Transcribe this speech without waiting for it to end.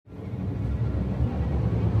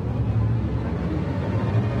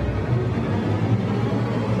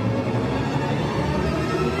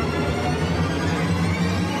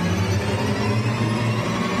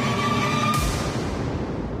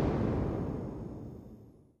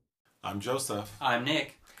I'm Joseph. I'm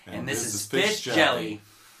Nick. And this is Fish Jelly. Jelly.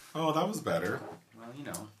 Oh, that was better. Well, you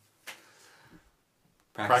know.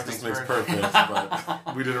 Practice makes perfect,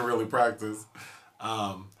 but we didn't really practice.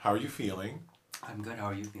 How are you feeling? I'm good. How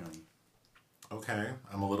are you feeling? Okay,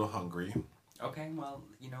 I'm a little hungry. Okay, well,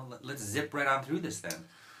 let's zip right on through this then.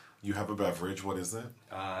 You have a beverage. What is it?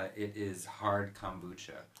 It is hard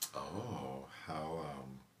kombucha. Oh, how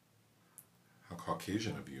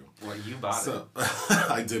Caucasian of you. Well, you bought it.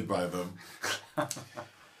 I did buy them.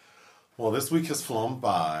 Well, this week has flown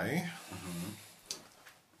by. Mm-hmm.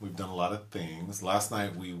 We've done a lot of things. Last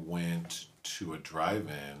night we went to a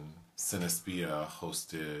drive-in. Cinespia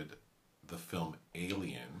hosted the film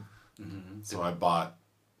Alien. Mm-hmm. So I bought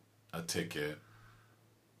a ticket,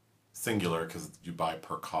 singular because you buy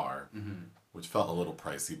per car, mm-hmm. which felt a little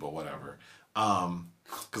pricey, but whatever.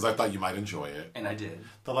 Because I thought you might enjoy it. And I did.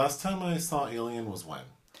 The last time I saw Alien was when?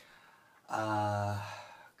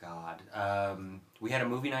 We had a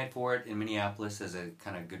movie night for it in Minneapolis as a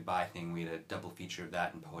kind of goodbye thing. We had a double feature of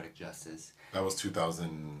that and Poetic Justice. That was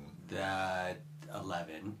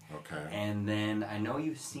 2011. Okay. And then I know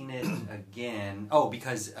you've seen it again. Oh,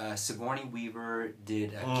 because Sigourney Weaver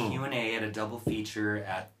did a Q&A at a double feature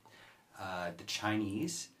at the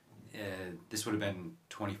Chinese. This would have been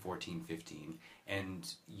 2014-15.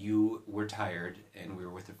 And you were tired and we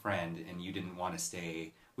were with a friend and you didn't want to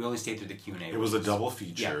stay. We only stayed through the Q&A. It was a double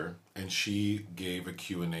feature, and she gave a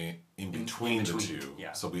Q&A in between the two.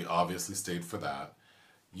 Yeah. So we obviously stayed for that.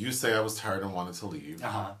 You say I was tired and wanted to leave.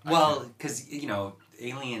 Uh-huh. Well, because,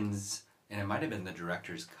 Aliens, and it might have been the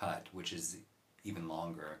director's cut, which is even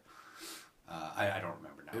longer. I don't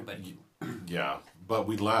remember now. But yeah, but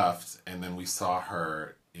we left, and then we saw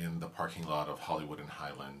her in the parking lot of Hollywood and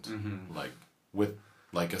Highland, mm-hmm. with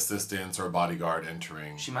assistants or a bodyguard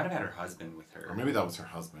entering. She might have had her husband with her. Or maybe that was her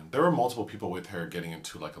husband. There were multiple people with her getting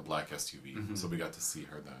into a black SUV, mm-hmm. so we got to see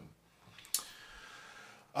her then.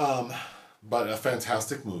 But a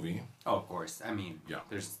fantastic movie. Oh, of course. I mean, yeah.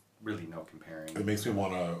 There's really no comparing. It makes me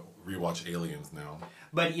want to rewatch Aliens now.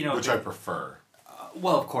 But, which I prefer.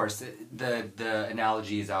 Well, of course. The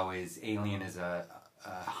analogy is always Alien is a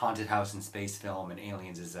haunted house in space film and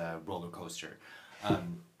Aliens is a roller coaster.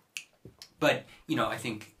 But, I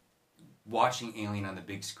think watching Alien on the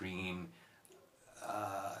big screen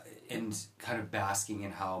and kind of basking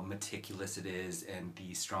in how meticulous it is and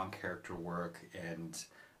the strong character work and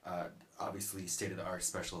obviously state-of-the-art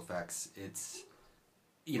special effects, it's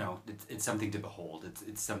something to behold.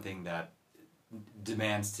 It's something that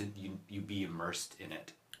demands to you be immersed in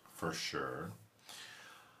it. For sure.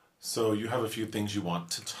 So you have a few things you want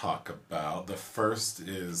to talk about. The first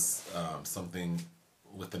is something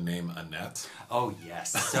with the name Annette. Oh,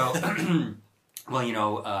 yes. So,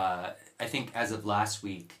 well, I think as of last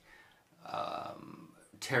week,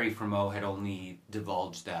 Terry Fremeau had only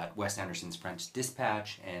divulged that Wes Anderson's French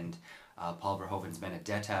Dispatch and Paul Verhoeven's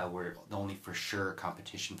Benedetta were the only for sure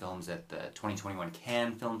competition films at the 2021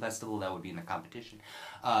 Cannes Film Festival that would be in the competition.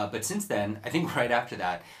 But since then, I think right after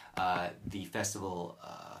that, the festival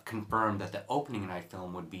confirmed that the opening night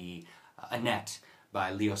film would be Annette by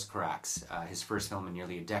Leos Carax, his first film in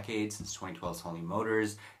nearly a decade, since 2012's Holy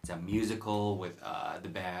Motors. It's a musical with the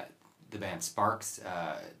band Sparks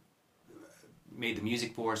made the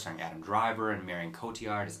music for, starring Adam Driver and Marion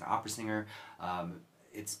Cotillard as an opera singer.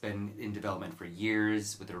 It's been in development for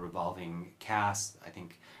years with a revolving cast. I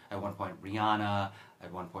think at one point Rihanna,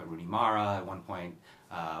 at one point Rooney Mara, at one point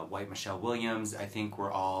White Michelle Williams. I think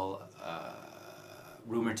we're all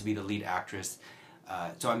rumored to be the lead actress.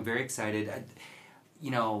 So I'm very excited.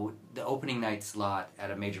 The opening night slot at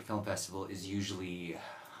a major film festival is usually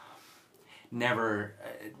never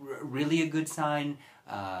really a good sign.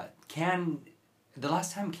 The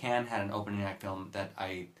last time Cannes had an opening night film that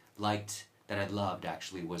I liked, that I loved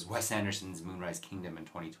actually, was Wes Anderson's Moonrise Kingdom in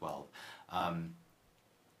 2012.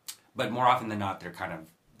 But more often than not, they're kind of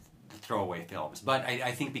throwaway films. But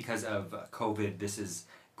I think because of COVID, this is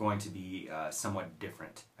going to be somewhat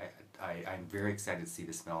different. I'm very excited to see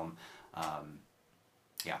this film.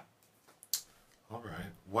 Yeah. All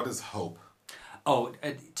right. What is Hope? Oh,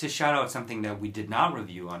 to shout out something that we did not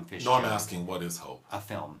review on Fish No, I'm asking, what is Hope? A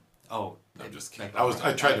film. Oh. No, I'm just kidding.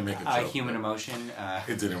 I tried to make a joke. Human Emotion.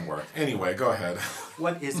 It didn't work. Anyway, go ahead.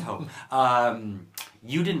 What is Hope?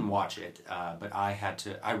 You didn't watch it, but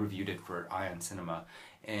I reviewed it for Ion Cinema.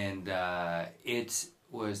 And it's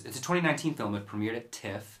a 2019 film. It premiered at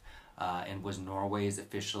TIFF and was Norway's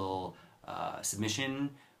official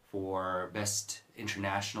submission for Best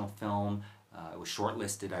International Film. It was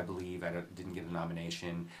shortlisted, I believe. I didn't get a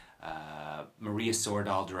nomination. Maria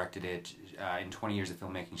Sordahl directed it. In 20 years of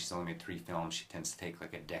filmmaking, she's only made 3 films. She tends to take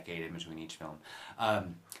like a decade in between each film.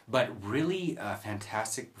 But really a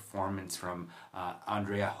fantastic performance from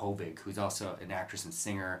Andrea Hovig, who's also an actress and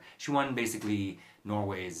singer. She won basically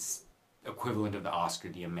Norway's equivalent of the Oscar,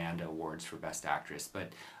 the Amanda Awards for Best Actress.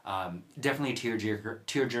 But definitely a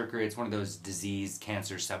tearjerker. It's one of those disease,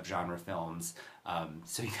 cancer, subgenre films.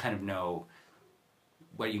 So you kind of know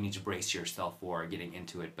what you need to brace yourself for getting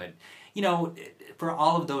into it. But, you know, for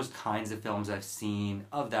all of those kinds of films I've seen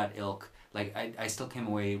of that ilk, like, I still came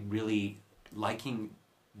away really liking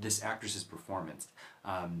this actress's performance.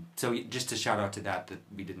 So just a shout out to that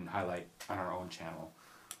we didn't highlight on our own channel.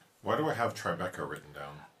 Why do I have Tribeca written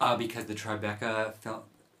down? Because the Tribeca film...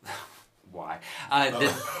 Why?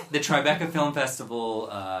 The Tribeca Film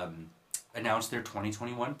Festival announced their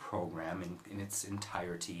 2021 program in its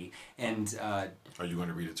entirety. And... Are you going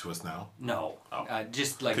to read it to us now? No. Oh.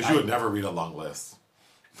 Just like... Because you would never read a long list.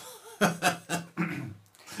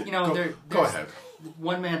 You know, go ahead.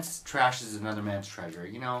 One man's trash is another man's treasure,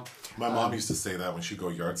 you know? My mom used to say that when she'd go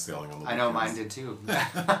yard sailing on the weekends. I know, mine did too.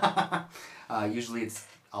 Usually it's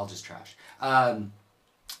all just trash.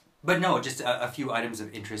 But no, just a few items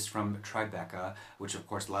of interest from Tribeca, which of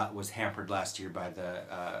course was hampered last year by the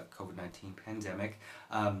COVID-19 pandemic.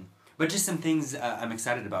 But just some things I'm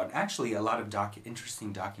excited about. Actually, a lot of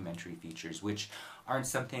interesting documentary features, which aren't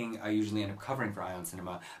something I usually end up covering for Ion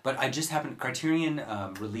Cinema. But I just happened... Criterion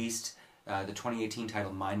released the 2018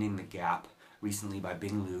 title Minding the Gap recently by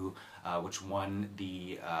Bing Liu, which won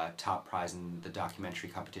the top prize in the documentary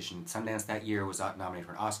competition at Sundance that year, was nominated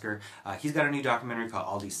for an Oscar. He's got a new documentary called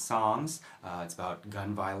All These Songs. It's about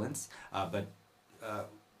gun violence. But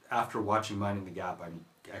after watching Minding the Gap, I'm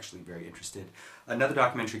actually very interested. Another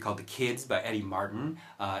documentary called The Kids by Eddie Martin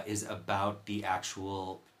is about the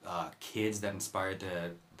actual kids that inspired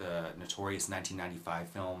the notorious 1995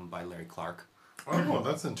 film by Larry Clark. Oh,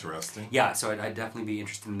 that's interesting. Yeah, so I'd definitely be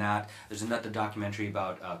interested in that. There's another documentary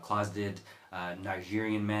about closeted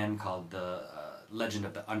Nigerian men called The Legend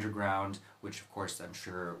of the Underground, which of course I'm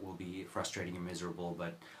sure will be frustrating and miserable,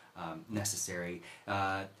 but necessary.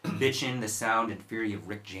 Bitchin', The Sound and Fury of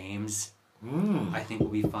Rick James, I think will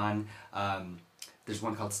be fun. There's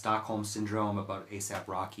one called Stockholm Syndrome about A$AP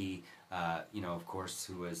Rocky, you know, of course,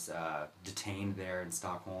 who was detained there in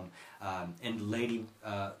Stockholm. And Lady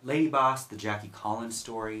Boss, the Jackie Collins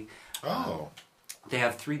story. Oh. They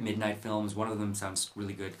have 3 midnight films. One of them sounds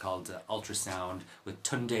really good, called Ultrasound, with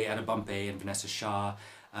Tunde Adebimpe and Vanessa Shaw.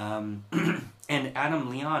 And Adam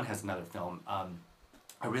Leon has another film.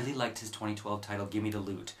 I really liked his 2012 title, Gimme the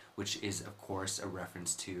Loot, which is, of course, a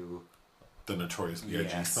reference to... The Notorious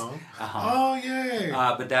B.I.G. song? Uh-huh. Oh, yay!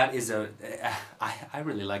 But that is I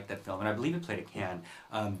really like that film, and I believe it played at Cannes.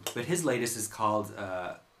 But his latest is called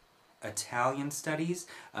Italian Studies,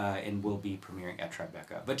 and will be premiering at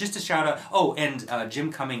Tribeca. But just a shout out... Oh, and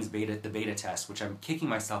Jim Cummings' the beta test, which I'm kicking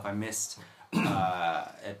myself I missed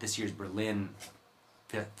at this year's Berlin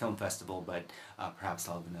Film Festival, but perhaps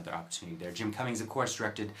I'll have another opportunity there. Jim Cummings, of course,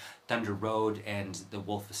 directed Thunder Road and The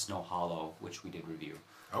Wolf of Snow Hollow, which we did review.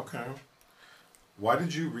 Okay. Why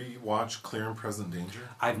did you re-watch Clear and Present Danger?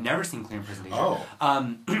 I've never seen Clear and Present Danger.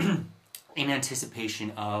 Oh. In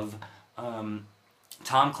anticipation of Tom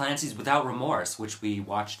Clancy's Without Remorse, which we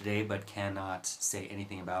watched today but cannot say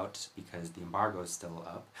anything about because the embargo is still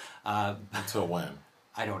up. Until when?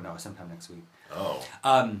 I don't know, sometime next week. Oh.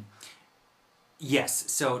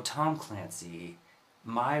 Yes, so Tom Clancy,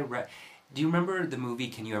 do you remember the movie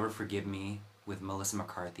Can You Ever Forgive Me with Melissa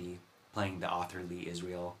McCarthy playing the author Lee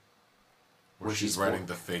Israel? Where she's writing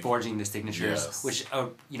the fake... Forging the signatures, yes. Which,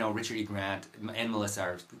 you know, Richard E. Grant and Melissa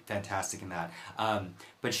are fantastic in that.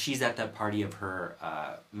 But she's at that party of her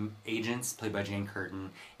agents, played by Jane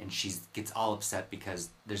Curtin, and she gets all upset because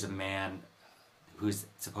there's a man who's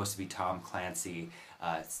supposed to be Tom Clancy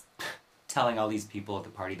telling all these people at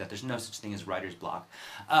the party that there's no such thing as writer's block.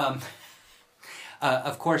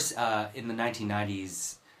 Of course, in the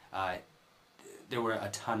 1990s... there were a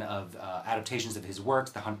ton of adaptations of his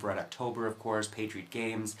works. The Hunt for Red October, of course, Patriot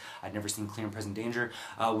Games. I'd never seen Clear and Present Danger.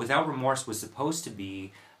 Without Remorse was supposed to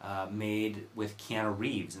be made with Keanu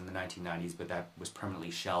Reeves in the 1990s, but that was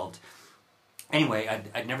permanently shelved. Anyway,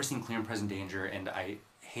 I'd never seen Clear and Present Danger, and I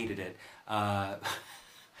hated it.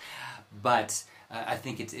 But I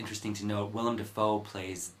think it's interesting to note Willem Dafoe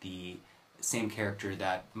plays the same character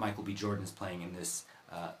that Michael B. Jordan is playing in this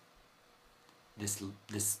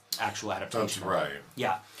this actual adaptation. That's right.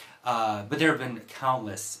 Yeah. But there have been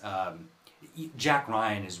countless... Jack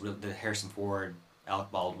Ryan is the Harrison Ford, Alec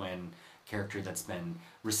Baldwin character that's been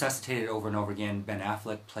resuscitated over and over again. Ben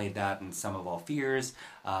Affleck played that in Sum of All Fears.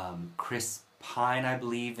 Chris Pine, I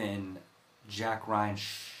believe, in Jack Ryan's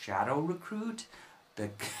Shadow Recruit,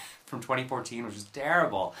 from 2014, which was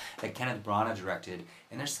terrible, that Kenneth Branagh directed.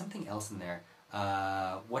 And there's something else in there.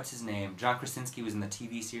 What's his name? John Krasinski was in the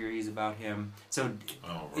TV series about him. So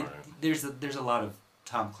there's a lot of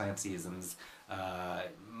Tom Clancy-isms.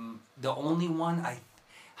 The only one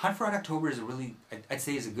Hunt for Red October is I'd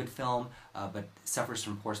say is a good film, but suffers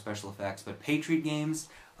from poor special effects. But Patriot Games,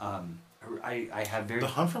 I have very... The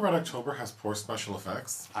Hunt for Red October has poor special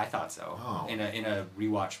effects? I thought so. Oh. In a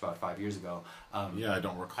rewatch about 5 years ago. Yeah, I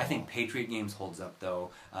don't recall. I think Patriot Games holds up, though,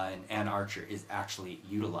 and Ann Archer is actually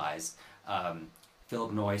utilized.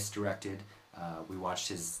 Philip Noyce directed. We watched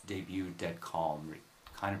his debut, Dead Calm,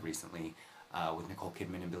 kind of recently, with Nicole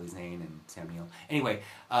Kidman and Billy Zane and Sam Neill. Anyway,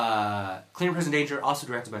 Clear and Present Danger, also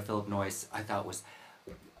directed by Philip Noyce, I thought was...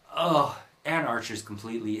 Ann Archer's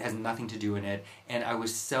completely... has nothing to do in it, and I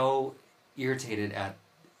was so irritated at...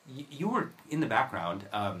 You were in the background,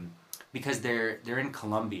 because they're in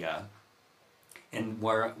Colombia, and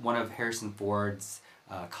where one of Harrison Ford's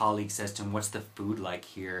colleagues says to him, "What's the food like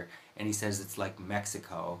here?" And he says it's like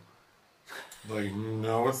Mexico. Like,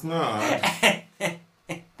 no, it's not.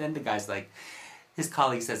 Then the guy's like, his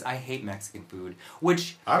colleague says, "I hate Mexican food,"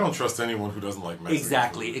 which... I don't trust anyone who doesn't like Mexican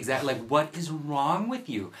food. Exactly. Like, what is wrong with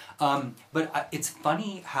you? But it's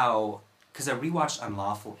funny how... Because I rewatched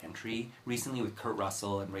Unlawful Entry recently with Kurt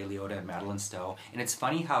Russell and Ray Liotta and Madeline Stowe, and it's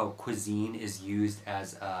funny how cuisine is used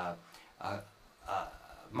as a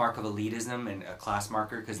mark of elitism and a class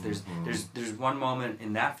marker, because there's one moment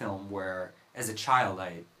in that film where, as a child,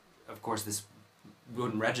 of course this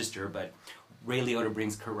wouldn't register, but Ray Liotta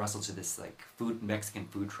brings Kurt Russell to this like Mexican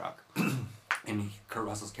food truck, and Kurt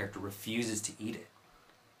Russell's character refuses to eat it.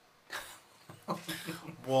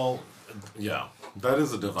 Well, yeah, that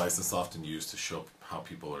is a device that's often used to show how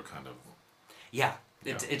people are kind of... Yeah,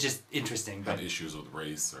 it's just interesting. Had issues with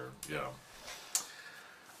race or, yeah.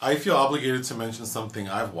 I feel obligated to mention something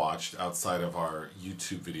I've watched outside of our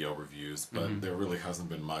YouTube video reviews, but there really hasn't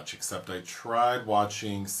been much, except I tried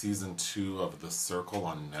watching season 2 of The Circle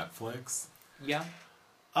on Netflix. Yeah.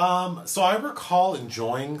 So I recall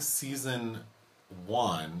enjoying season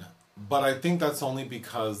 1, but I think that's only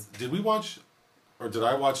because... Did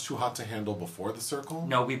I watch Too Hot to Handle before The Circle?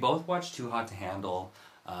 No, we both watched Too Hot to Handle,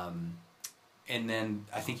 and then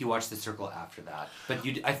I think you watched The Circle after that. But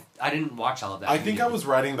I didn't watch all of that. I think I was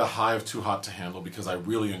riding the high of Too Hot to Handle because I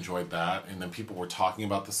really enjoyed that, and then people were talking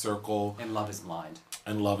about The Circle. And Love is Blind.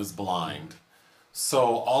 And Love is Blind.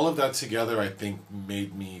 So all of that together, I think,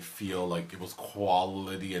 made me feel like it was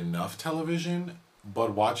quality enough television,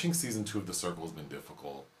 but watching season 2 of The Circle has been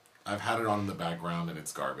difficult. I've had it on in the background and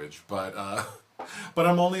it's garbage, but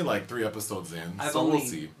I'm only like 3 episodes in, so we'll see.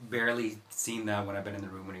 I've only barely seen that when I've been in the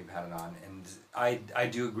room when you've had it on, and I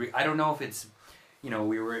do agree. I don't know if it's,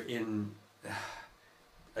 we were in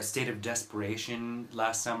a state of desperation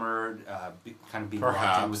last summer, kind of being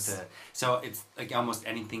locked in with the... So it's like almost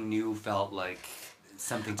anything new felt like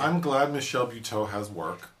something to... I'm glad Michelle Buteau has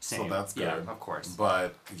work, Same. So that's good. Yeah, of course.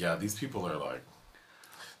 But yeah, these people are like...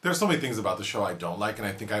 There's so many things about the show I don't like, and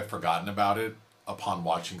I think I'd forgotten about it upon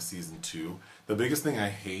watching season 2. The biggest thing I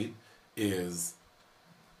hate is...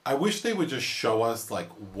 I wish they would just show us like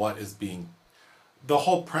what is being... The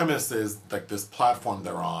whole premise is like this platform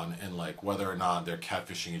they're on, and like whether or not they're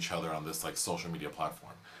catfishing each other on this like social media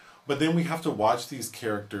platform. But then we have to watch these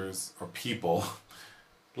characters or people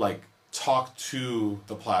like talk to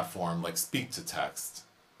the platform, like speak to text.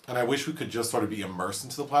 And I wish we could just sort of be immersed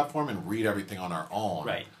into the platform and read everything on our own.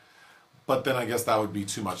 Right. But then I guess that would be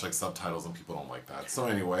too much like subtitles, and people don't like that. So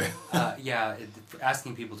anyway.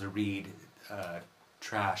 Asking people to read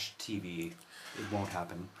trash TV, it won't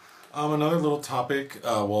happen. Another little topic,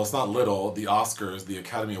 well, it's not little, the Oscars, the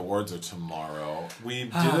Academy Awards are tomorrow. We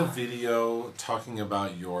did a video talking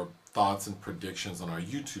about your thoughts and predictions on our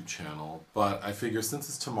YouTube channel, but I figure since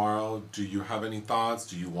it's tomorrow, do you have any thoughts?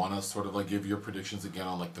 Do you want to sort of like give your predictions again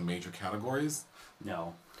on like the major categories?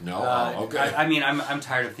 No. No? Okay. I mean, I'm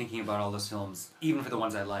tired of thinking about all those films, even for the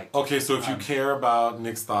ones I like. Okay, so if you care about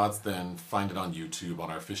Nick's thoughts, then find it on YouTube on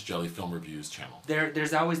our Fish Jelly Film Reviews channel.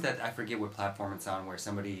 There's always that, I forget what platform it's on,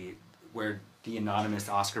 where the anonymous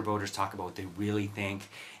Oscar voters talk about what they really think,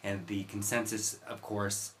 and the consensus, of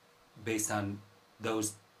course, based on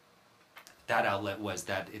that outlet was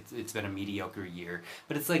that it's been a mediocre year.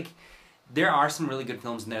 But it's like, there are some really good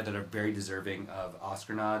films in there that are very deserving of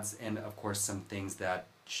Oscar nods, and of course some things that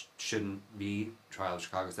shouldn't be. Trial of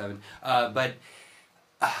Chicago 7. But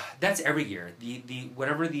that's every year. The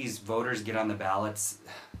whatever these voters get on the ballots,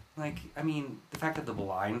 like, I mean, the fact that The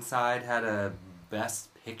Blind Side had a Best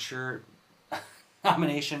Picture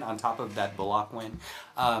nomination on top of that Bullock win,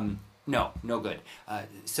 no good.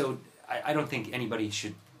 So I don't think anybody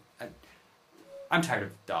should. I'm tired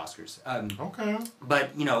of the Oscars. Okay.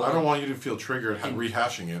 But, you know... I don't want you to feel triggered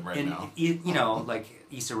rehashing it right now. You know, like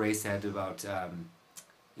Issa Rae said about,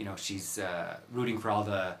 you know, she's rooting for all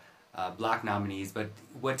the black nominees. But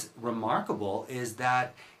what's remarkable is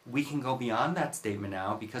that we can go beyond that statement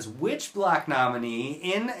now, because which black nominee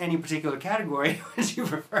in any particular category would you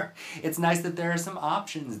prefer? It's nice that there are some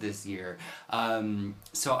options this year.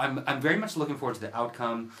 So I'm very much looking forward to the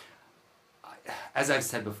outcome. As I've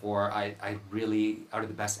said before, I really, out of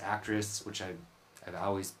the Best Actress, which I've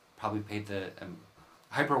always probably paid the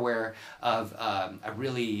hyper aware of, I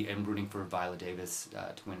really am rooting for Viola Davis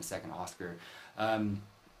to win a second Oscar.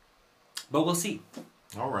 But we'll see.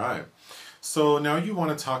 All right. So now you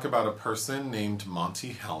want to talk about a person named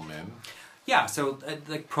Monty Hellman. Yeah, so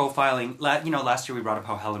like profiling, you know, last year we brought up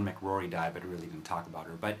how Helen McRory died, but really didn't talk about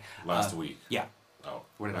her. But last week. Yeah. Oh,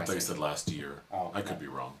 what did I thought say? You said last year. Oh, I could be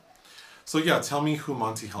wrong. So yeah, tell me who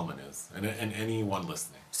Monty Hellman is, and anyone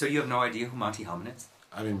listening. So you have no idea who Monty Hellman is?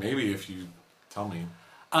 I mean, maybe if you tell me.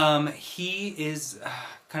 He is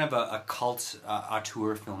kind of a cult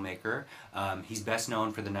auteur filmmaker. He's best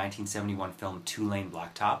known for the 1971 film Two Lane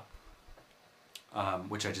Blacktop,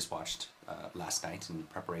 which I just watched last night in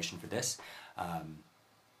preparation for this,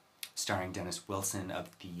 starring Dennis Wilson of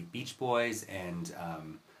the Beach Boys and,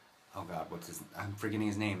 oh God, I'm forgetting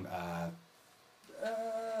his name.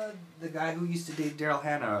 The guy who used to date Daryl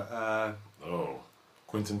Hannah.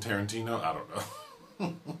 Quentin Tarantino? I don't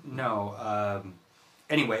know. No.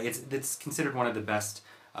 Anyway, it's considered one of the best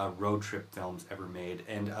road trip films ever made.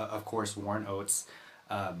 And, of course, Warren Oates.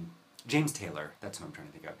 James Taylor, that's what I'm trying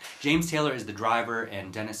to think of. James Taylor is the driver,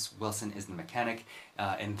 and Dennis Wilson is the mechanic.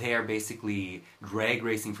 And they are basically drag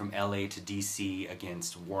racing from LA to DC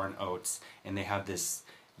against Warren Oates. And they have this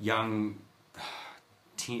young...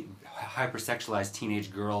 hypersexualized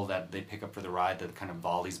teenage girl that they pick up for the ride that kind of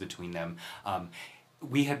volleys between them.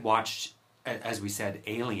 We had watched, as we said,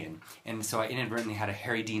 Alien, and so I inadvertently had a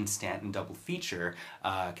Harry Dean Stanton double feature,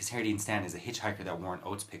 because Harry Dean Stanton is a hitchhiker that Warren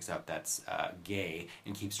Oates picks up that's gay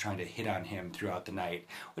and keeps trying to hit on him throughout the night,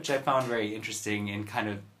 which I found very interesting and kind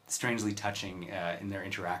of strangely touching in their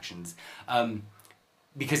interactions.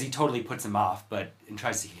 Because he totally puts him off and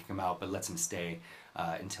tries to kick him out, but lets him stay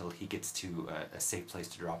until he gets to a safe place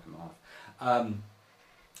to drop him off.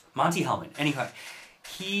 Monty Hellman. Anyway,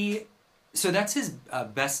 so that's his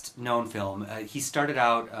best known film. He started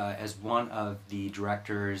out as one of the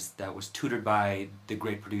directors that was tutored by the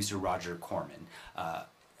great producer Roger Corman.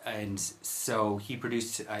 And so he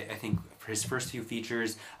produced, I think, for his first few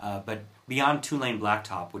features, but beyond Two Lane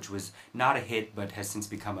Blacktop, which was not a hit but has since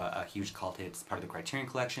become a huge cult hit. It's part of the Criterion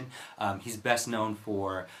Collection. He's best known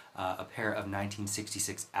for a pair of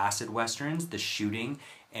 1966 acid westerns, The Shooting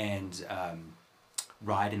and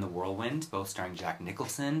Ride in the Whirlwind, both starring Jack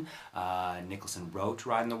Nicholson. Nicholson wrote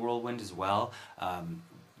Ride in the Whirlwind as well.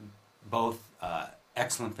 Both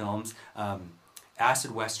excellent films. Acid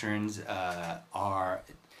westerns are...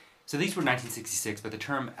 So these were 1966, but the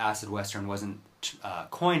term acid western wasn't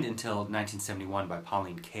coined until 1971 by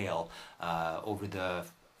Pauline Kael over the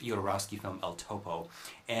Jodorowsky film El Topo.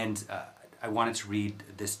 And I wanted to read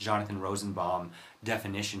this Jonathan Rosenbaum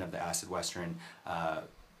definition of the acid western,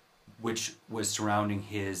 which was surrounding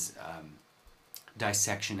his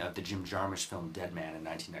dissection of the Jim Jarmusch film Dead Man in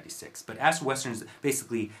 1996. But acid westerns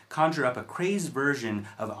basically conjure up a crazed version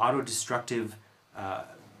of autodestructive...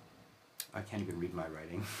 I can't even read my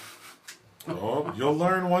writing. Oh, you'll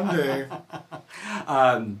learn one day.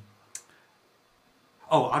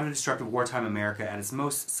 Autodestructive wartime America at its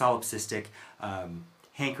most solipsistic,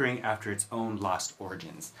 hankering after its own lost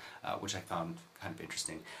origins, which I found kind of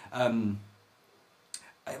interesting.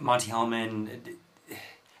 Monty Hellman,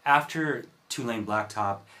 after Two Lane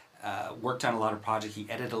Blacktop, worked on a lot of projects. He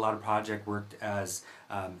edited a lot of projects, worked as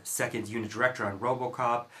second unit director on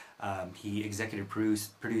RoboCop. He executive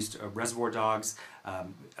produced Reservoir Dogs.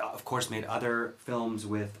 Of course, made other films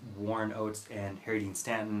with Warren Oates and Harry Dean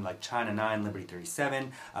Stanton, like China 9, Liberty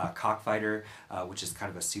 37, Cockfighter, which is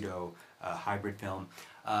kind of a pseudo hybrid film.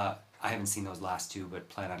 I haven't seen those last two, but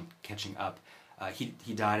plan on catching up.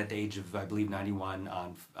 He died at the age of, I believe, 91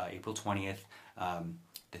 on April 20th.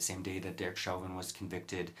 The same day that Derek Chauvin was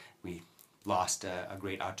convicted. We lost a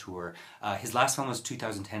great auteur. His last film was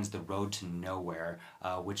 2010's The Road to Nowhere,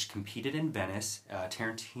 which competed in Venice.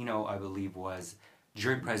 Tarantino, I believe, was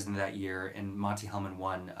jury president that year, and Monty Hellman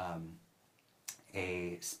won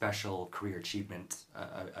a special career achievement,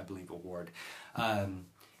 I believe, award.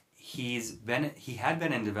 he had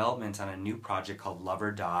been in development on a new project called Love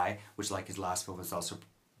or Die, which, like his last film,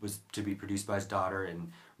 was to be produced by his daughter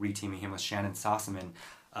and reteaming him with Shannon Sossamon,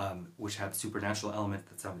 which had supernatural element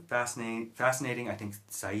that sounded fascinating. I think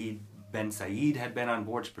Ben Said had been on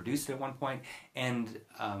board to produce it at one point, and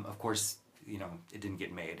of course, it didn't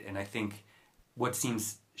get made. And I think what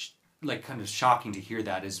seems like kind of shocking to hear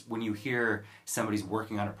that is when you hear somebody's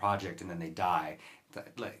working on a project and then they die,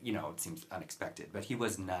 it seems unexpected. But he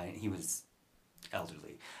was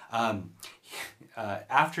elderly.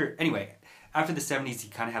 After the 70s, he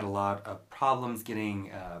kind of had a lot of problems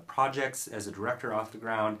getting projects as a director off the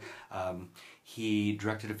ground. He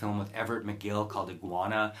directed a film with Everett McGill called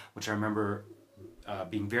Iguana, which I remember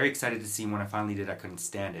being very excited to see. When I finally did, I couldn't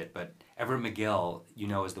stand it. But Everett McGill,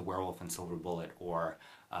 is the werewolf in Silver Bullet, or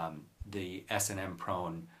the S&M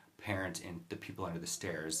prone parent in The People Under the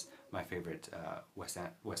Stairs, my favorite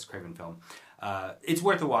Wes Craven film. It's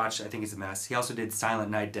worth a watch. I think it's a mess. He also did Silent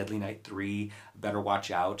Night, Deadly Night 3, Better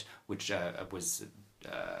Watch Out, which was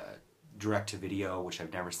direct-to-video, which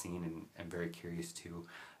I've never seen and I'm very curious to.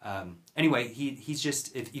 Anyway, he's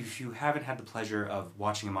just, if you haven't had the pleasure of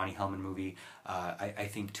watching a Monty Hellman movie, I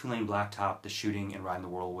think Two-Lane Blacktop, The Shooting, and Ride in the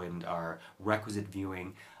Whirlwind are requisite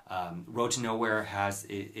viewing. Road to Nowhere has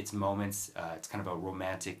its moments. It's kind of a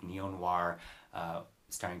romantic neo-noir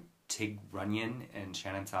starring Tig Runyon and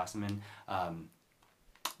Shannon Sossamon.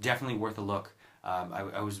 Definitely worth a look.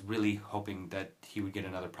 I was really hoping that he would get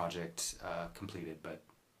another project completed, but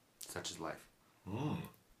such is life.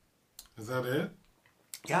 Is that it?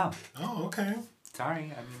 Yeah. Oh, okay.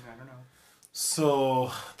 Sorry, I don't know.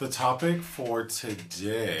 So, the topic for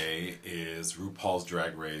today is RuPaul's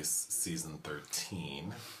Drag Race Season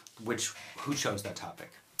 13. Who chose that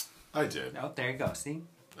topic? I did. Oh, there you go, see?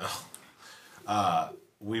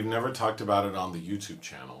 We've never talked about it on the YouTube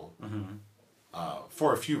channel.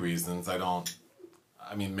 For a few reasons.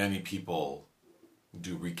 Many people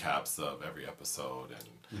do recaps of every episode,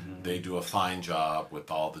 and they do a fine job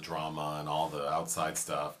with all the drama and all the outside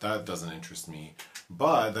stuff. That doesn't interest me.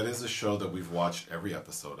 But that is a show that we've watched every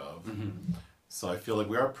episode of. So I feel like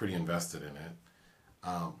we are pretty invested in it.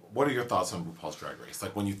 What are your thoughts on RuPaul's Drag Race?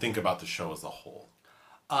 Like when you think about the show as a whole?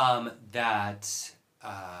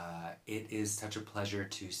 It is such a pleasure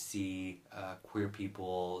to see queer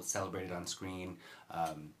people celebrated on screen,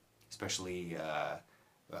 especially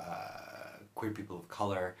queer people of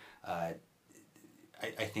color.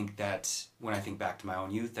 I think that when I think back to my own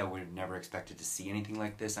youth, I would have never expected to see anything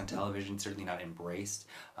like this on television, certainly not embraced.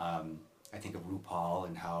 I think of RuPaul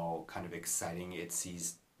and how kind of exciting it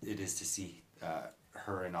is to see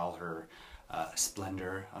her in all her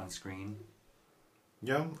splendor on screen.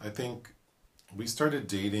 Yeah, I think we started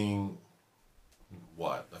dating,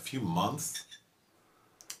 a few months?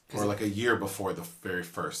 Or like a year before the very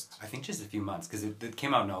first? I think just a few months, because it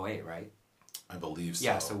came out in 2008, right? I believe so.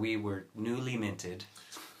 Yeah, so we were newly minted.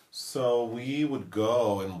 So we would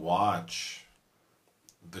go and watch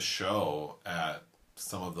the show at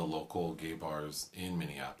some of the local gay bars in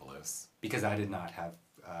Minneapolis. Because I did not have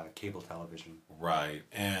cable television. Right.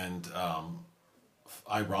 And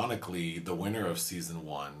ironically, the winner of season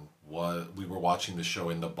 1 we were watching the show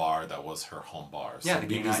in the bar that was her home bar. So the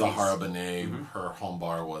Bibi Gay 90s. Zahara Benet, her home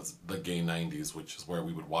bar was the Gay 90s, which is where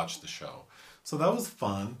we would watch the show. So that was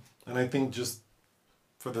fun. And I think just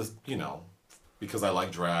for this, because I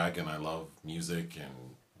like drag and I love music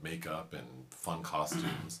and makeup and fun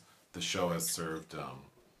costumes, the show has served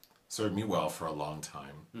me well for a long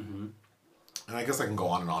time. And I guess I can go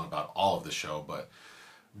on and on about all of the show, but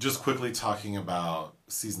just quickly talking about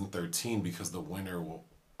season 13, because the winner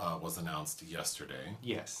was announced yesterday.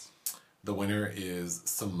 Yes. The winner is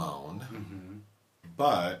Simone.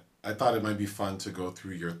 But I thought it might be fun to go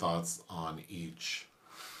through your thoughts on each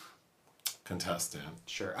contestant.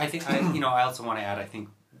 Sure. I think I also want to add, I think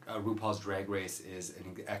RuPaul's Drag Race is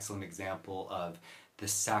an excellent example of the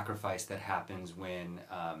sacrifice that happens when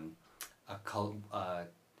a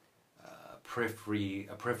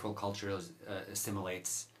peripheral culture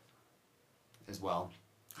assimilates as well.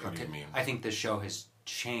 How do you mean? I think the show has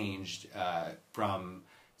changed from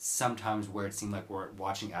sometimes where it seemed like we're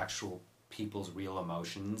watching actual people's real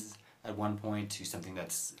emotions at one point to something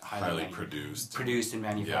that's highly produced and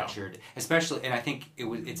manufactured. Yeah. Especially, and I think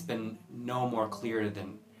it's been no more clear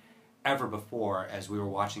than ever before as we were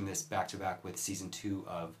watching this back to back with season 2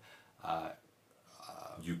 of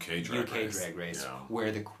UK Drag Race, yeah.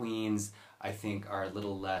 Where the queens, I think, are a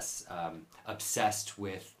little less obsessed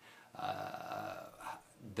with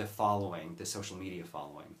the following, the social media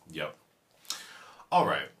following. Yep. All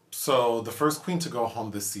right. So the first queen to go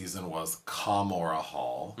home this season was Kamora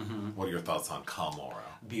Hall. What are your thoughts on Kamora?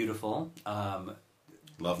 Beautiful.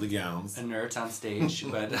 Lovely gowns. Inert on stage,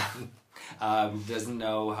 but doesn't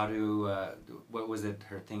know how to. What was it?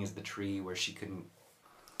 Her thing is the tree where she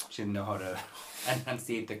didn't know how to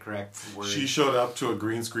enunciate the correct word. She showed up to a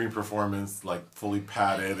green screen performance, like fully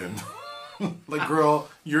padded and like, girl,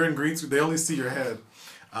 you're in green screen. They only see your head.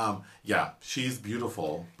 Yeah, she's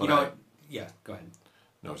beautiful. But yeah, go ahead.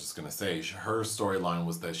 No, I was just gonna say her storyline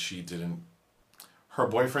was that her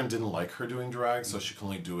boyfriend didn't like her doing drag, so she could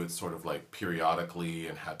only do it sort of like periodically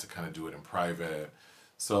and had to kind of do it in private.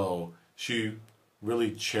 So she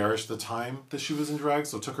really cherished the time that she was in drag,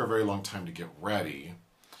 so it took her a very long time to get ready.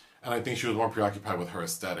 And I think she was more preoccupied with her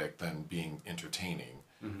aesthetic than being entertaining.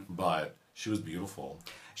 But she was beautiful.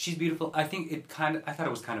 She's beautiful. I thought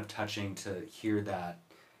it was kind of touching to hear that,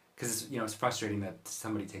 because it's frustrating that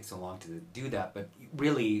somebody takes so long to do that, but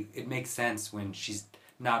really it makes sense when she's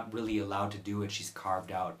not really allowed to do it. She's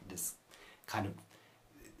carved out this kind of,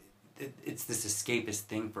 it's this escapist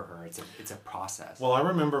thing for her. It's a process. Well, I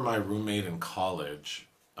remember my roommate in college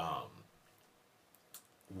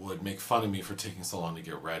would make fun of me for taking so long to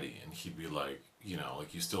get ready, and he'd be like,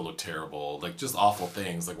 like, you still look terrible, like, just awful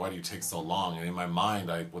things, like, why do you take so long? And in my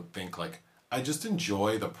mind I would think, like, I just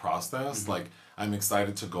enjoy the process. Like, I'm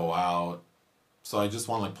excited to go out, so I just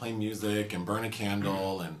want to, like, play music and burn a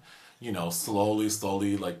candle and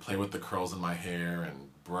slowly like play with the curls in my hair and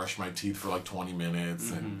brush my teeth for like 20 minutes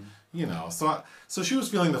and so she was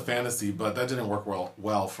feeling the fantasy, but that didn't work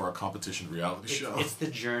well for a competition reality show. It's the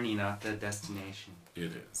journey, not the destination.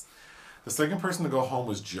 It is. The second person to go home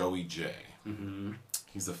was Joey J.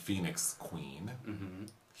 He's a Phoenix queen.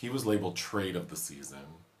 He was labeled trade of the season,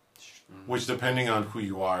 which, depending on who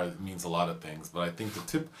you are, means a lot of things. But I think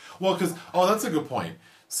that's a good point.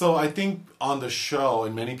 So I think on the show,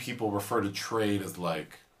 and many people refer to trade as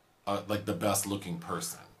like the best looking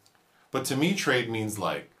person. But to me, trade means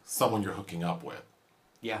like someone you're hooking up with.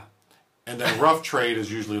 Yeah. And then rough trade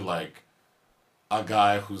is usually like a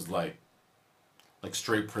guy who's like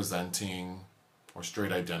straight presenting or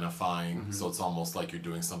straight identifying. So it's almost like you're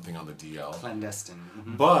doing something on the DL. Clandestine.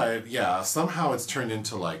 But yeah, somehow it's turned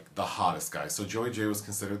into like the hottest guy. So Joey J was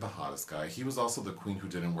considered the hottest guy. He was also the queen who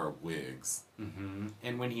didn't wear wigs.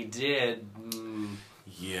 And when he did...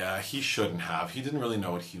 Yeah, he shouldn't have. He didn't really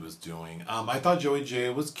know what he was doing. I thought Joey J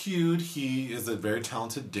was cute. He is a very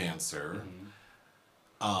talented dancer.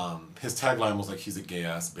 His tagline was like, he's a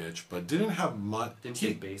gay-ass bitch, but didn't have much... Didn't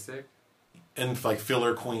he basic? And like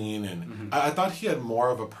filler queen, and I thought he had more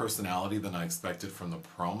of a personality than I expected from the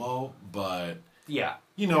promo, but... Yeah.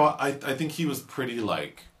 I think he was pretty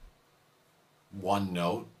like one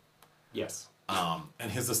note. Yes.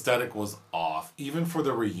 And his aesthetic was off. Even for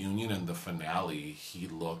the reunion and the finale, he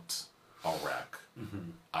looked a wreck.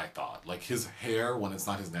 I thought. Like, his hair, when it's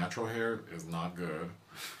not his natural hair, is not good.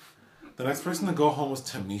 The next person to go home was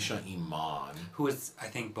Tamisha Iman. Who was, I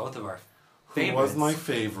think, both of our favorites. Who was my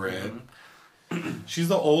favorite. She's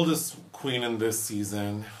the oldest queen in this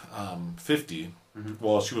season. 50.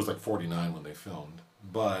 Well, she was like 49 when they filmed.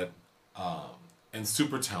 But... and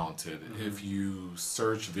super talented. If you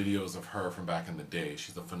search videos of her from back in the day,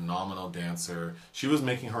 she's a phenomenal dancer. She was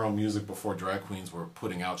making her own music before drag queens were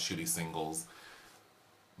putting out shitty singles.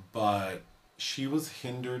 But she was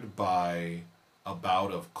hindered by a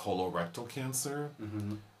bout of colorectal cancer.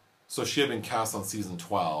 So she had been cast on season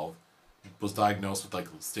 12, was diagnosed with like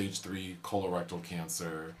stage 3 colorectal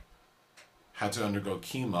cancer, had to undergo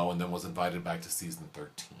chemo, and then was invited back to season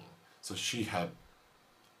 13. So she had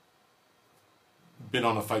been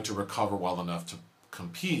on a fight to recover well enough to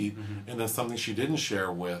compete, and then something she didn't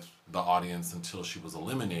share with the audience until she was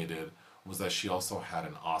eliminated was that she also had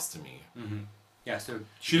an ostomy. Yeah, so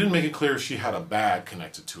she didn't make it clear she had a bag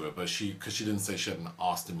connected to it, but because she didn't say she had an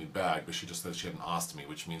ostomy bag, but she just said she had an ostomy,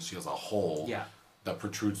 which means she has a hole that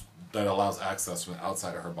protrudes, that allows access from the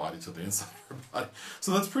outside of her body to the inside of her body.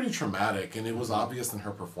 So that's pretty traumatic, and it was obvious in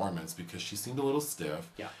her performance because she seemed a little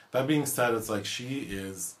stiff. Yeah. That being said, it's like she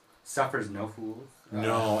is... Suffers no fools.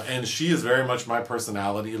 No, and she is very much my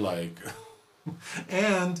personality, like...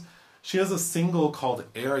 And she has a single called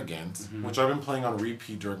Arrogant, which I've been playing on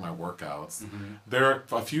repeat during my workouts. There are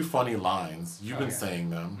a few funny lines. You've been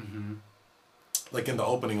saying them. Like in the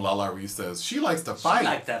opening, Lala Ree says, she likes to fight. She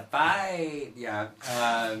likes to fight, yeah.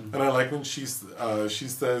 And I like when she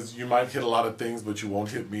says, you might hit a lot of things, but you won't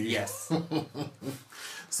hit me. Yes.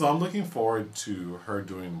 So I'm looking forward to her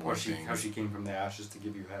doing more things. How she came from the ashes to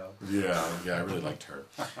give you hell. Yeah, I really liked her.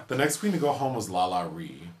 The next queen to go home was Lala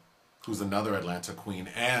Ree, who's another Atlanta queen.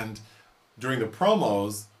 And during the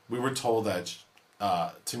promos, we were told that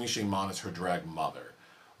Tamisha Iman is her drag mother.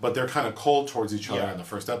 But they're kind of cold towards each other Yeah. in the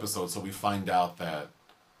first episode, so we find out that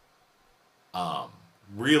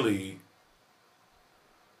really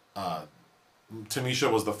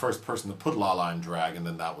Tamisha was the first person to put Lala in drag, and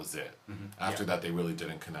then that was it. Mm-hmm. After that, they really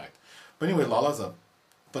didn't connect. But anyway, Lala's a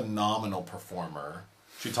phenomenal performer.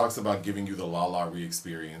 She talks about giving you the Lala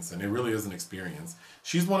re-experience, and it really is an experience.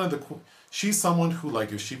 She's one of the... She's someone who,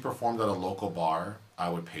 like, if she performed at a local bar, I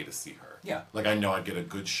would pay to see her. Yeah. Like, I know I'd get a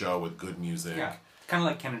good show with good music. Yeah. Kind of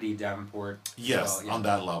like Kennedy Davenport. Yes, So, yeah. on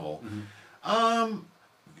that level.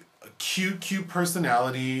 Cute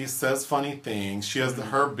personality, says funny things. She has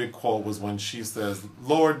her big quote was when she says,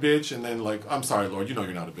 "Lord, bitch," and then like, "I'm sorry, Lord, you know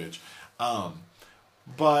you're not a bitch."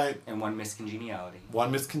 But And one miscongeniality.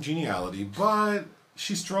 one miscongeniality, but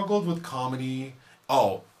she struggled with comedy.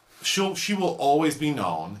 Oh, she will always be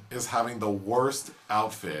known as having the worst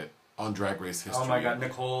outfit on Drag Race history. Oh my God,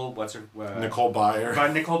 Nicole, what's her... Nicole Byer.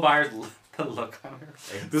 But Nicole Byers, the look on her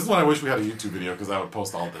face. This is when I wish we had a YouTube video because I would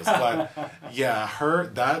post all this. But yeah,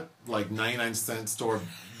 that like 99-cent store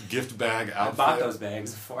gift bag outfit. I bought those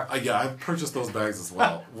bags before. Yeah, I've purchased those bags as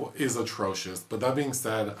well. Is atrocious. But that being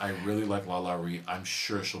said, I really like Lala Ree. I'm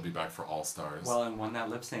sure she'll be back for All Stars. Well, and won that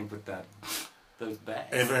lip sync with those bags.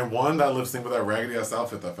 And won that lip sync with that raggedy ass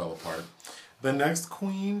outfit that fell apart. The next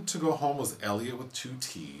queen to go home was Elliot with 2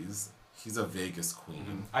 T's. He's a Vegas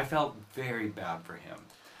queen. I felt very bad for him.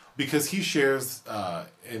 Because he shares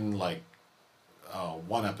in like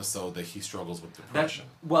one episode that he struggles with depression.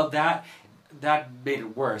 That made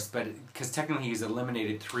it worse, but because technically he's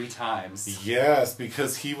eliminated 3 times. Yes,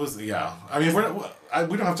 because he was, yeah. I mean, we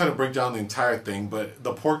don't have time to break down the entire thing, but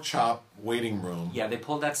the pork chop waiting room. Yeah, they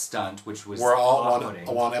pulled that stunt, which was Where all off-putting.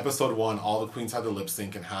 on episode 1, all the queens had to lip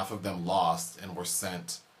sync, and half of them lost and were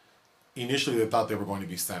sent. Initially, they thought they were going to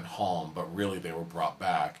be sent home, but really they were brought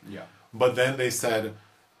back. Yeah. But then they said,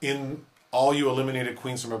 in all you eliminated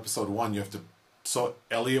queens from episode 1, you have to. So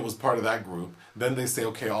Elliot was part of that group. Then they say,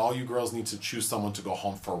 okay, all you girls need to choose someone to go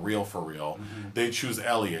home for real, for real. Mm-hmm. They choose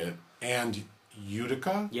Elliot and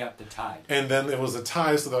Utica. Yep, the tide. And then it was a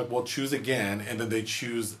tie, so they're like, well, choose again. And then they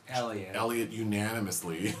choose Elliot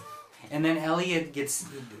unanimously. And then Elliot gets,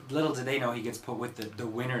 little do they know, he gets put with the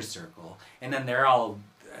winner's circle. And then they're all...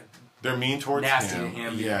 They're mean towards nasty him. to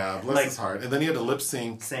him. Yeah, bless his heart. And then he had to lip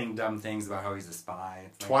sync. Saying dumb things about how he's a spy.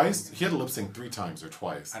 It's twice? He had to lip sync 3 times or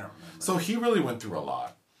twice. I don't remember. So he really went through a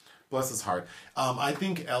lot. Bless his heart. I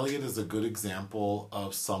think Elliot is a good example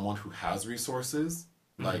of someone who has resources,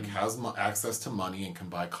 like has access to money and can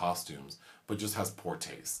buy costumes, but just has poor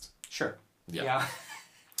taste. Sure. Yeah.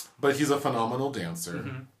 But he's a phenomenal dancer.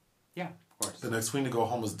 Mm-hmm. Yeah, of course. The next queen to go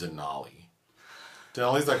home was Denali.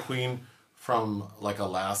 Denali's that queen from like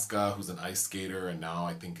Alaska who's an ice skater and now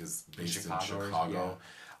I think is based in Chicago. Yeah.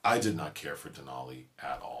 I did not care for Denali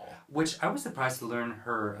at all. Which I was surprised to learn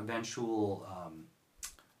her eventual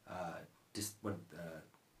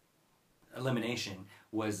elimination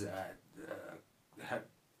was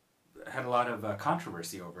had a lot of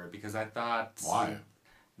controversy over it because I thought... Why?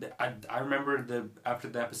 I remember after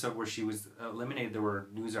the episode where she was eliminated, there were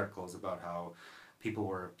news articles about how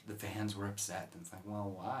the fans were upset. And it's like,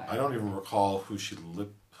 well, why? I don't even recall who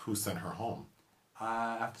sent her home.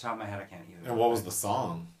 Off the top of my head, I can't either. And what was the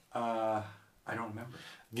song? I don't remember.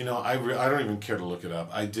 You know, I don't even care to look it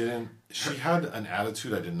up. She had an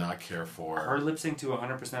attitude I did not care for. Her lip sync to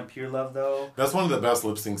 100% Pure Love, though. That's one of the best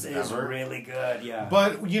lip syncs ever. It's really good, yeah.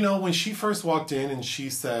 But, you know, when she first walked in and she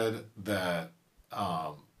said that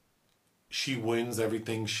she wins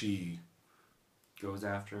everything she goes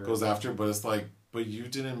after, but it's like, but you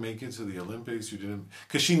didn't make it to the Olympics. You didn't,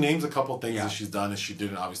 because she names a couple things that she's done and she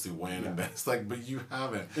didn't obviously win, and it's like, but you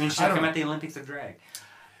haven't. And she's come at the Olympics of drag.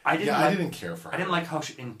 I didn't care for her. I didn't like how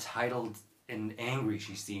entitled and angry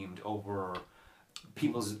she seemed over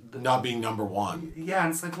people's not being number 1. Yeah,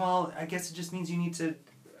 and it's like, well, I guess it just means you need to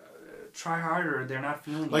try harder. They're not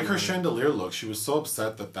feeling like her chandelier look. She was so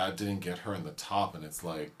upset that didn't get her in the top, and it's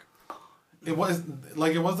like. It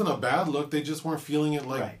wasn't a bad look. They just weren't feeling it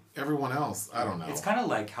like everyone else. I don't know. It's kind of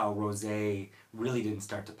like how Rosé really didn't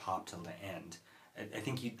start to pop till the end. I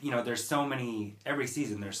think you know there's so many every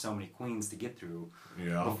season. There's so many queens to get through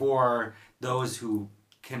before those who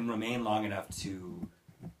can remain long enough to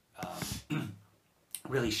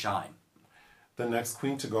really shine. The next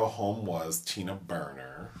queen to go home was Tina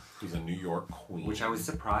Burner, who's a New York queen. Which I was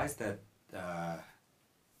surprised that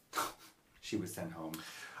she was sent home.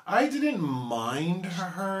 I didn't mind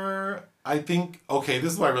her. I think, okay,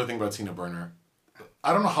 this is what I really think about Tina Burner.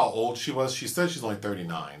 I don't know how old she was. She said she's only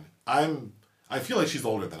 39. I feel like she's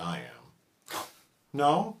older than I am.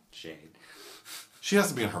 No? Shade. She has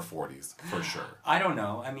to be in her 40s, for sure. I don't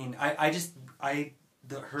know. I mean,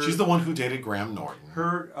 She's the one who dated Graham Norton.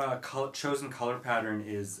 Her chosen color pattern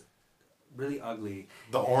is really ugly.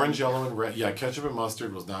 The orange, yellow, and red. Yeah, ketchup and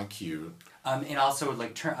mustard was not cute. And also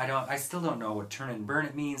like I still don't know what turn and burn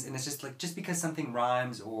it means, and it's just like just because something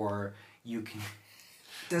rhymes or you can.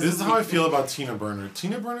 This is how I feel about Tina Burner.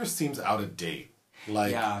 Tina Burner seems out of date.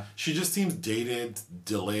 Like yeah. She just seems dated,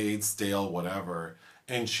 delayed, stale, whatever.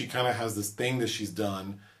 And she kind of has this thing that she's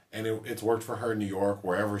done, and it's worked for her in New York,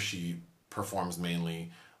 wherever she performs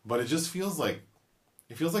mainly. But it just feels like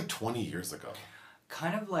 20 years ago.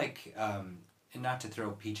 Kind of like, and not to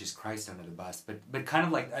throw Peaches Christ under the bus, but kind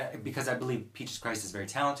of like, because I believe Peaches Christ is very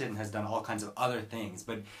talented and has done all kinds of other things,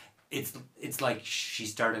 but it's like she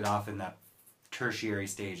started off in that tertiary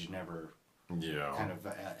stage and never kind of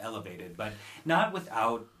elevated, but not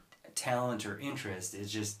without talent or interest.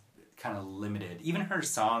 It's just kind of limited. Even her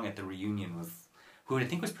song at the reunion who I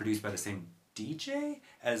think was produced by the same DJ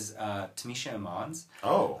as Tamisha Iman's.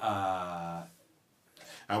 Oh.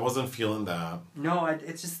 I wasn't feeling that. No,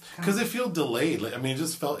 it's just because it feels delayed. Like, I mean, it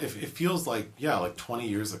just felt. It feels like 20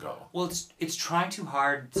 years ago. Well, it's trying too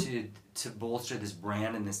hard to bolster this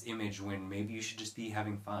brand and this image when maybe you should just be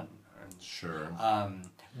having fun. Sure.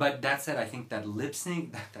 But that said, I think that lip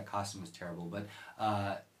sync that costume was terrible. But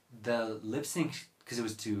the lip sync because it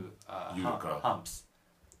was to Utica. Humps.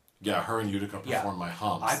 Yeah, her and Utica performed My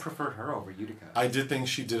Humps. I preferred her over Utica. I did think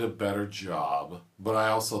she did a better job, but I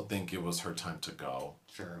also think it was her time to go.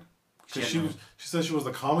 Sure. She said she was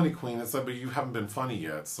the comedy queen. It's like, but you haven't been funny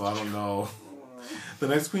yet, so I don't know. The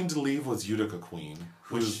next queen to leave was Utica Queen,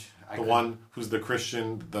 who's who's the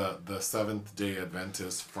Christian, the Seventh-day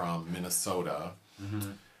Adventist from Minnesota.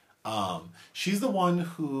 Mm-hmm. She's the one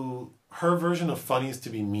who, her version of funny is to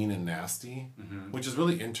be mean and nasty, which is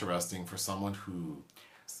really interesting for someone who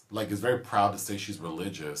is very proud to say she's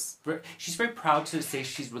religious. She's very proud to say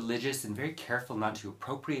she's religious and very careful not to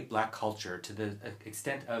appropriate black culture to the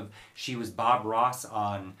extent of she was Bob Ross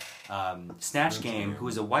on Snatch Game, who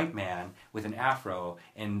was a white man with an afro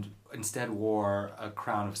and instead wore a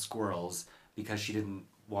crown of squirrels because she didn't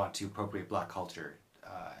want to appropriate black culture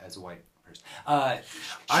as a white person.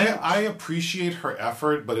 I appreciate her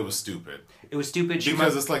effort, but it was stupid. It was stupid.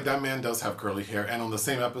 Because it's like that man does have curly hair, and on the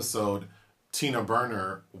same episode, Tina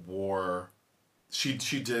Burner wore, she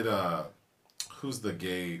did who's the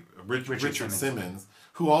gay Richard Simmons,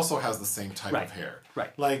 who also has the same type of hair.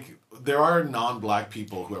 Right. Like there are non-black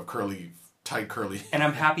people who have tight curly hair. And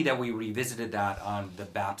I'm happy that we revisited that on the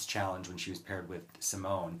Baps Challenge when she was paired with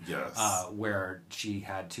Simone. Yes. Where she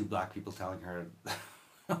had two black people telling her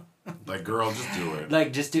like, girl, just do it.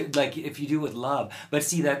 Like if you do it with love. But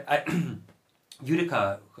see that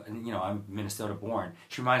Utica, I'm Minnesota born.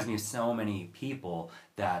 She reminds me of so many people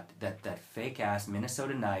that fake ass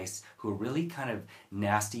Minnesota nice who are really kind of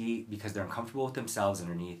nasty because they're uncomfortable with themselves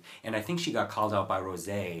underneath. And I think she got called out by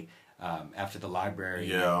Rosé after the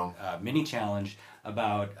library mini challenge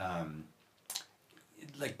about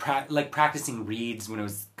practicing reads when it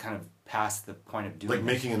was kind of past the point of doing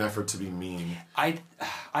making an effort to be mean.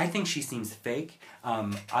 I think she seems fake.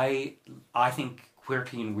 I think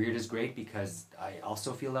Quirky and Weird is great because I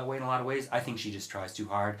also feel that way in a lot of ways. I think she just tries too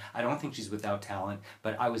hard. I don't think she's without talent,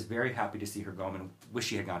 but I was very happy to see her go and wish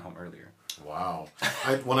she had gone home earlier. Wow.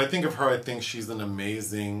 When I think of her, I think she's an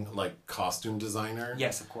amazing costume designer.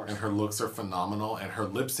 Yes, of course. And her looks are phenomenal, and her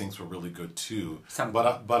lip syncs were really good too.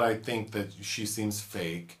 But I think that she seems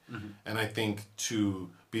fake, and I think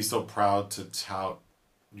to be so proud to tout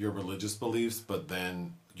your religious beliefs, but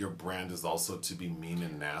then your brand is also to be mean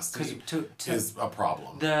and nasty is a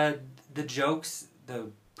problem. The jokes, the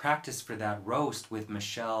practice for that roast with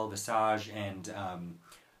Michelle Visage and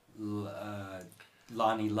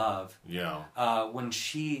Lonnie Love. Yeah. When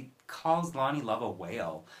she calls Lonnie Love a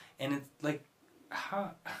whale, and it's like,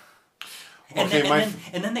 how? And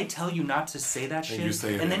then they tell you not to say that shit,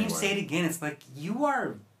 and then you say it again. It's like, you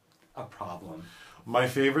are a problem. My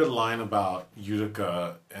favorite line about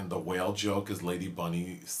Utica and the whale joke is Lady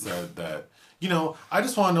Bunny said that, I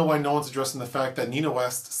just want to know why no one's addressing the fact that Nina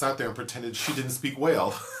West sat there and pretended she didn't speak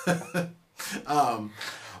whale.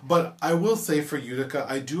 But I will say for Utica,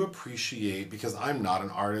 I do appreciate, because I'm not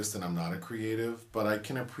an artist and I'm not a creative, but I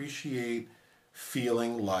can appreciate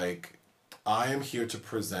feeling like I am here to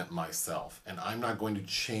present myself, and I'm not going to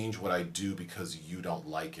change what I do because you don't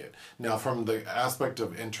like it. Now, from the aspect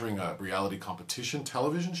of entering a reality competition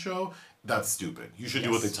television show, that's stupid. You should do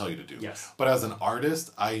what they tell you to do. Yes. But as an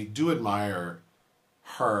artist, I do admire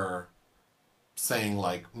her saying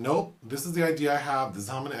nope, this is the idea I have, this is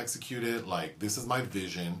how I'm going to execute it, this is my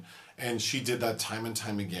vision. And she did that time and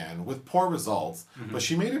time again with poor results, but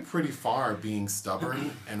she made it pretty far being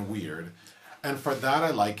stubborn and weird. And for that, I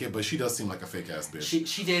like it, but she does seem like a fake ass bitch.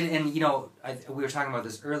 She did, and we were talking about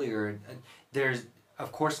this earlier. There's,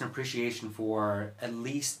 of course, an appreciation for at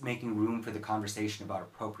least making room for the conversation about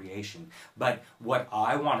appropriation. But what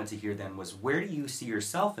I wanted to hear then was, where do you see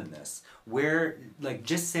yourself in this? Where, like,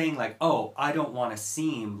 just saying, like, oh, I don't want to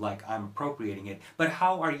seem like I'm appropriating it, but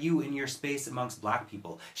how are you in your space amongst black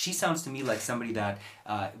people? She sounds to me like somebody that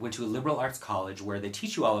went to a liberal arts college where they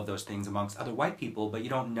teach you all of those things amongst other white people, but you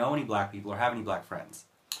don't know any black people or have any black friends.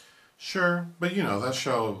 Sure, but that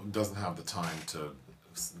show doesn't have the time to,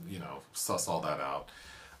 suss all that out.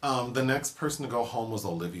 The next person to go home was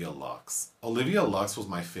Olivia Lux. Olivia Lux was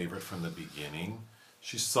my favorite from the beginning.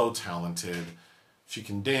 She's so talented. She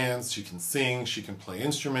can dance, she can sing, she can play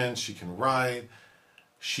instruments, she can write.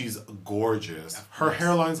 She's gorgeous. Her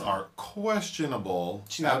hairlines are questionable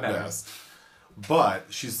at best, but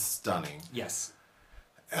she's stunning. Yes.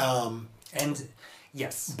 And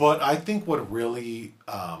yes. But I think what really,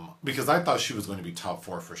 because I thought she was going to be top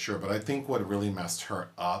 4 for sure, but I think what really messed her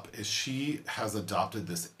up is she has adopted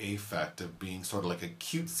this affect of being sort of like a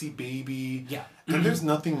cutesy baby. Yeah. And there's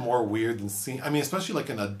nothing more weird than seeing, especially like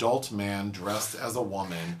an adult man dressed as a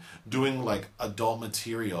woman doing like adult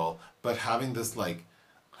material, but having this like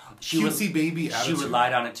cutesy baby attitude. She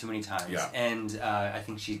relied on it too many times. Yeah. And I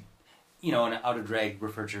think she, in Out of Drag,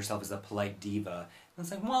 referred to herself as a polite diva. And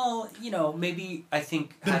it's like, well, maybe I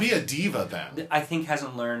think... Then be a diva then. I think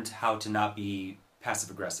hasn't learned how to not be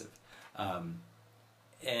passive-aggressive. And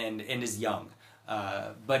is young.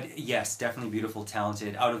 But yes, definitely beautiful,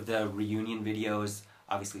 talented. Out of the reunion videos,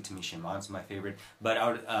 obviously Tamisha Iman's my favorite, but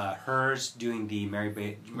hers doing the Mary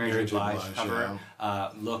J. Blige cover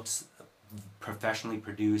looked professionally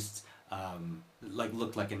produced,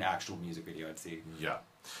 looked like an actual music video I'd see. Yeah.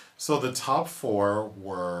 So the top 4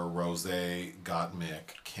 were Rosé,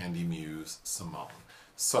 Gottmik, Candy Muse, Simone.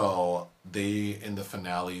 So they, in the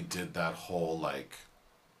finale, did that whole, like,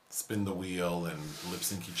 spin the wheel and lip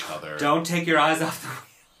sync each other. Don't take your eyes off the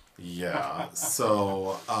wheel. Yeah.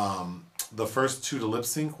 So the first 2 to lip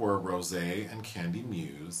sync were Rosé and Candy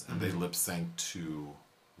Muse, and they lip synced to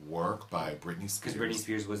Work by Britney Spears. Because Britney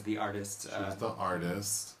Spears was the artist. She was the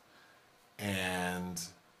artist. And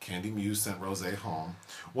Candy Muse sent Rosé home.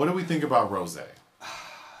 What do we think about Rosé?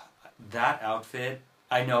 That outfit,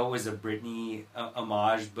 I know it was a Britney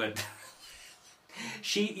homage, but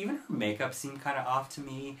even her makeup seemed kind of off to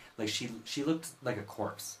me. Like she looked like a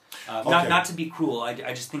corpse. Okay. Not to be cruel. I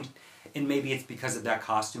just think, and maybe it's because of that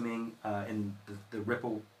costuming and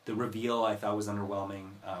the reveal I thought was underwhelming.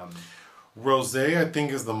 Rosé, I think,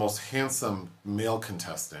 is the most handsome male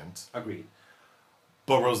contestant. Agreed.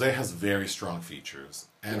 But Rosé has very strong features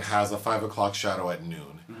and has a 5 o'clock shadow at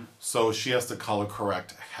noon. Mm-hmm. So she has to color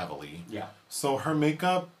correct heavily. Yeah. So her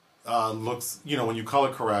makeup looks, when you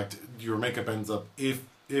color correct, your makeup ends up, if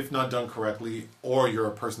not done correctly, or you're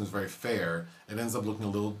a person who's very fair, it ends up looking a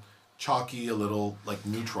little chalky, a little like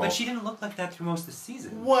neutral. But she didn't look like that through most of the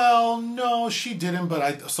season. Well, no, she didn't. But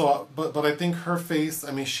I think her face.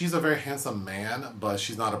 She's a very handsome man, but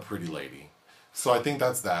she's not a pretty lady. So I think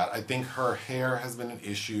that's that. I think her hair has been an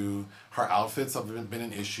issue. Her outfits have been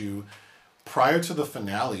an issue. Prior to the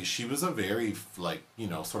finale, she was a very,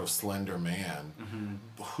 sort of slender man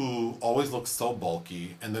who always looked so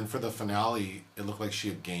bulky. And then for the finale, it looked like she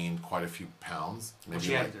had gained quite a few pounds. Maybe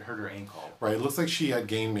she had hurt her ankle. Right. It looks like she had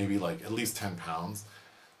gained maybe at least 10 pounds.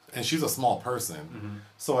 And she's a small person. Mm-hmm.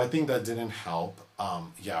 So I think that didn't help.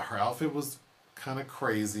 Her outfit was kind of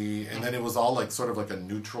crazy, and then it was all sort of like a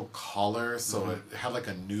neutral color, so it had like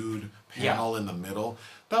a nude panel in the middle.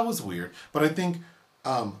 That was weird. But I think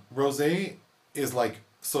Rosé is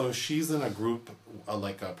so she's in a group,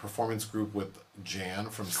 like a performance group with Jan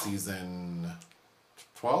from season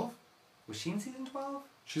 12. Was she in season 12?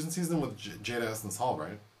 She's in season with Jada Essence Hall,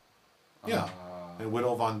 right? Yeah, and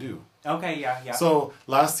Widow Von Du. Okay, yeah. So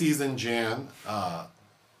last season, Jan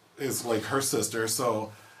is like her sister,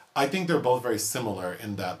 so I think they're both very similar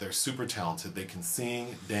in that they're super talented. They can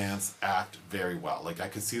sing, dance, act very well. I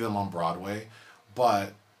could see them on Broadway.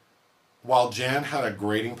 But while Jan had a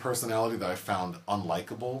grating personality that I found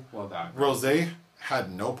unlikable, Rosé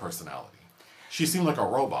had no personality. She seemed like a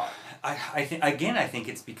robot. I think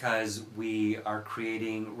it's because we are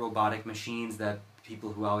creating robotic machines that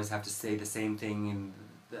people who always have to say the same thing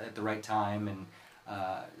at the right time, and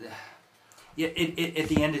at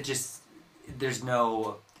the end it just there's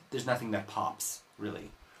nothing that pops,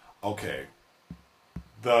 really. Okay.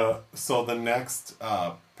 So the next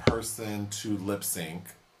person to lip sync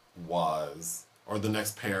was or the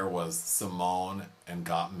next pair was Simone and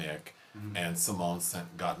Gottmik, and Simone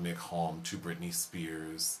sent Gottmik home to Britney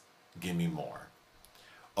Spears, Gimme More.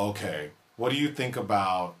 Okay, what do you think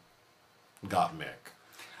about Gottmik?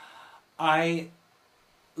 I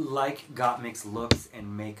like Gottmik's looks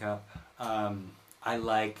and makeup. I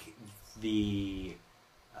like the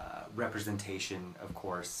representation, of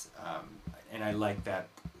course, and I like that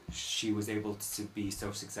she was able to be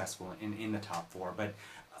so successful in the top four. But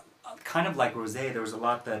kind of like Rosé, there was a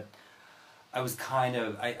lot that I was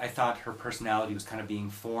I thought her personality was kind of being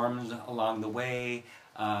formed along the way.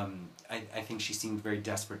 I think she seemed very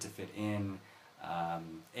desperate to fit in.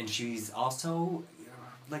 And she's also,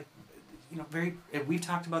 like, very, we've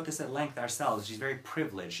talked about this at length ourselves. She's very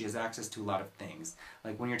privileged. She has access to a lot of things.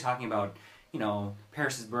 Like when you're talking about,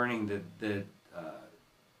 Paris is Burning,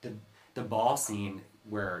 the ball scene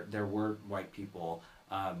where there were white people,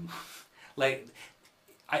 like,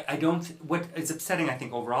 I don't, what is upsetting, I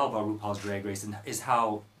think, overall about RuPaul's Drag Race is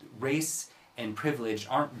how race and privilege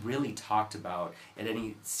aren't really talked about at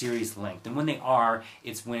any serious length. And when they are,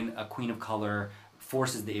 it's when a queen of color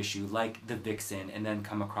forces the issue, like the vixen, and then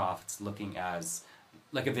come across looking as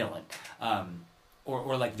like a villain,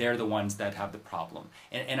 or like they're the ones that have the problem.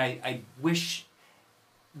 And I wish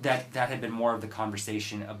that had been more of the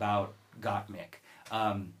conversation about Gottmik.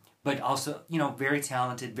 But also, very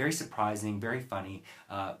talented, very surprising, very funny.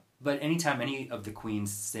 But anytime any of the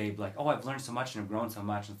queens say like, "Oh, I've learned so much and I've grown so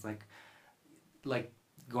much," it's like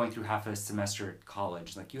going through half a semester at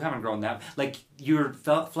college. Like, you haven't grown that. Like, you're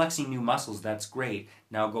flexing new muscles. That's great.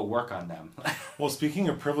 Now go work on them. Well, speaking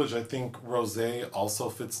of privilege, I think Rosé also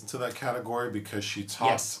fits into that category because she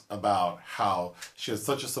talks about how she has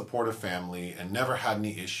such a supportive family and never had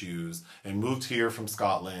any issues and moved here from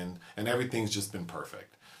Scotland and everything's just been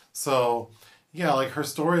perfect. So, yeah, like her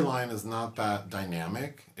storyline is not that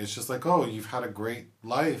dynamic. It's just like, oh, you've had a great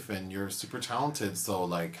life and you're super talented, so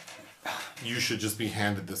like you should just be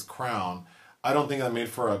handed this crown. I don't think that made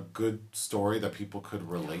for a good story that people could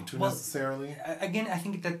relate to necessarily. Again, I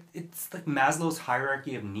think that it's like Maslow's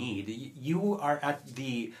hierarchy of need. You are at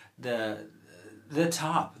the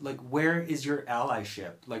top. Like, where is your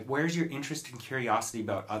allyship? Like, where's your interest and curiosity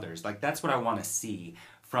about others? Like, that's what I want to see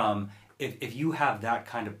from, if you have that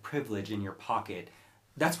kind of privilege in your pocket,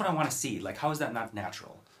 that's what I want to see. Like, how is that not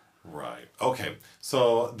natural? Right. Okay.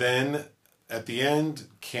 So then at the end,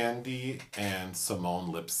 Candy and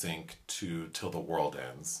Simone lip sync to Till the World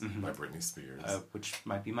Ends by Britney Spears. Which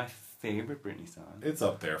might be my favorite Britney song. It's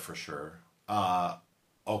up there for sure.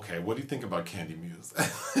 Okay, what do you think about Candy Muse?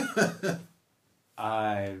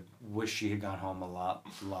 I wish she had gone home a lot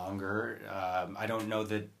longer. I don't know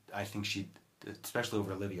that I think she, especially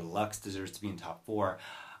over Olivia Lux, deserves to be in top 4.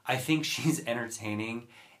 I think she's entertaining,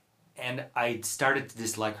 and I started to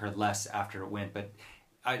dislike her less after it went, but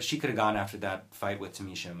she could have gone after that fight with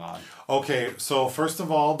Tamisha Iman. Okay, so first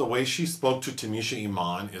of all, the way she spoke to Tamisha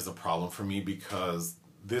Iman is a problem for me because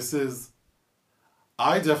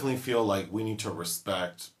I definitely feel like we need to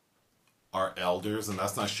respect our elders, and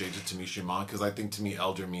that's not shade to Tamisha Iman, because I think to me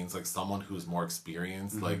elder means like someone who's more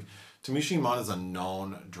experienced. Like, Tamisha Iman is a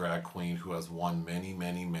known drag queen who has won many,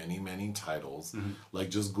 many, many, many titles.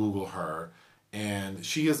 Like, just Google her, and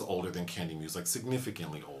she is older than Candy Muse, like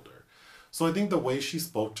significantly older. So I think the way she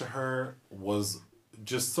spoke to her was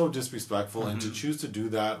just so disrespectful, and to choose to do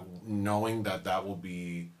that knowing that that will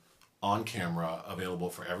be on camera, available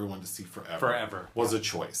for everyone to see forever. Was a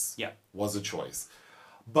choice. Yeah. Was a choice.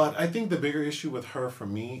 But I think the bigger issue with her for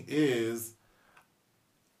me is,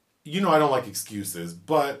 I don't like excuses,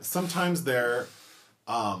 but sometimes they're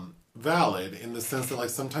valid in the sense that,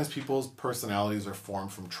 like, sometimes people's personalities are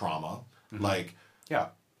formed from trauma. Like,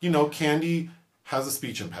 Candy has a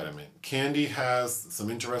speech impediment. Candy has some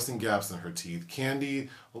interesting gaps in her teeth. Candy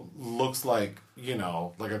looks like,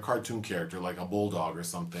 like a cartoon character, like a bulldog or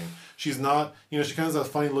something. She's not, she kind of is a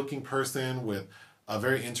funny looking person with a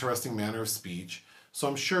very interesting manner of speech. So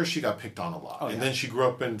I'm sure she got picked on a lot. And then she grew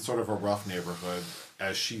up in sort of a rough neighborhood,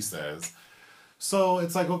 as she says. So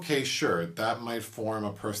it's like, okay, sure, that might form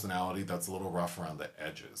a personality that's a little rough around the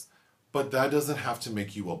edges. But that doesn't have to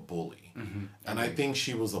make you a bully. And I think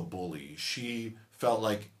she was a bully. She felt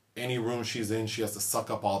like any room she's in, she has to suck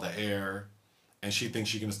up all the air. And she thinks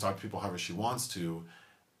she can just talk to people however she wants to.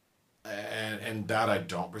 And that I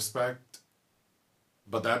don't respect.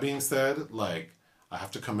 But that being said, like, I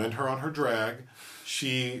have to commend her on her drag.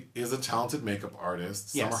 She is a talented makeup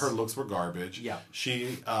artist. Some of her looks were garbage. Yeah.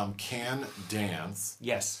 She can dance.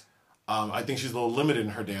 Yes. I think she's a little limited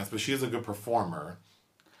in her dance, but she is a good performer.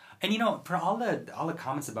 And for all the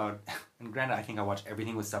comments about, and granted, I think I watched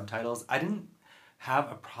everything with subtitles. I didn't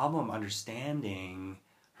have a problem understanding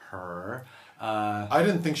her. I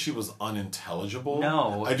didn't think she was unintelligible.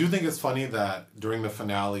 No. I do think it's funny that during the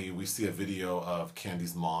finale, we see a video of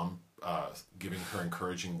Candy's mom giving her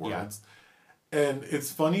encouraging words. And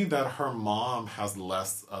it's funny that her mom has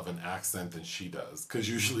less of an accent than she does, because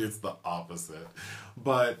usually it's the opposite.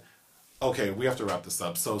 But, okay, we have to wrap this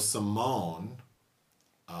up. So Simone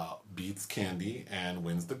beats Candy and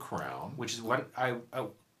wins the crown. Which is what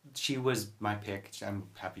she was my pick. I'm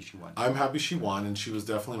happy she won. I'm happy she won, and she was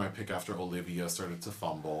definitely my pick after Olivia started to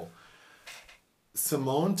fumble.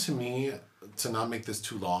 Simone, to me, to not make this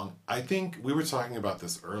too long, I think we were talking about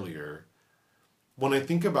this earlier. When I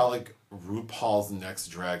think about like RuPaul's Next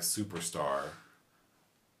Drag Superstar,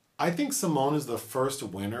 I think Simone is the first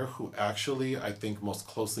winner who actually, I think, most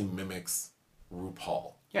closely mimics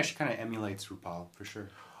RuPaul. Yeah, she kind of emulates RuPaul, for sure.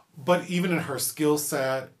 But even in her skill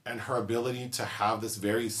set and her ability to have this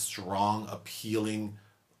very strong, appealing,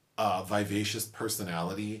 vivacious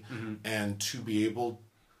personality, and to be able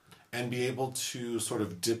to sort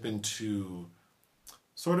of dip into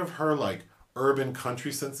sort of her like urban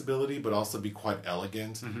country sensibility, but also be quite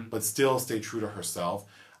elegant, but still stay true to herself.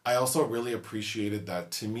 I also really appreciated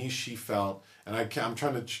that. To me, she felt, and I'm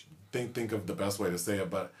trying to think of the best way to say it,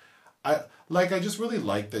 but I just really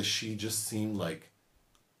liked that she just seemed like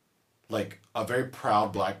a very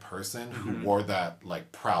proud Black person who wore that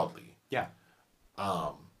like proudly. Yeah.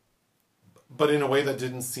 But in a way that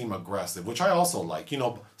didn't seem aggressive, which I also like. You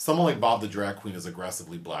know, someone like Bob the Drag Queen is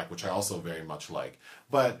aggressively Black, which I also very much like.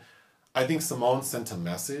 But I think Simone sent a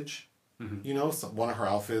message. You know, one of her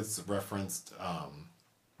outfits referenced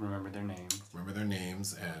Remember their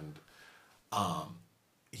names. And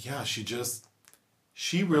yeah,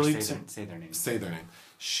 she really say their name. Say their name.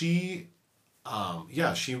 She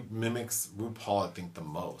she mimics RuPaul, I think, the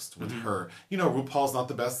most with her. You know, RuPaul's not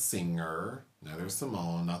the best singer, neither is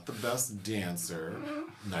Simone, not the best dancer,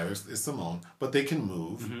 neither is Simone, but they can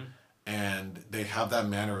move, and they have that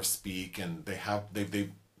manner of speak, and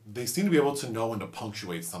they seem to be able to know when to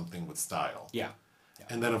punctuate something with style. Yeah.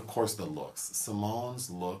 And then, of course, the looks. Simone's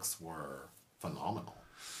looks were phenomenal.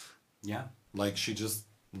 Yeah. Like, she just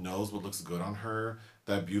knows what looks good on her.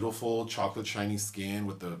 That beautiful chocolate shiny skin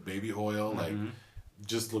with the baby oil, like,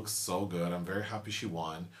 just looks so good. I'm very happy she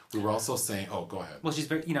won. We were also saying, oh, go ahead. Well, she's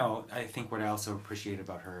very, I think what I also appreciate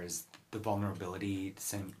about her is the vulnerability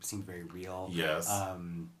seemed very real. Yes.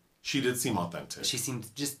 She did seem authentic. She seemed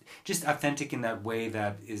just authentic in that way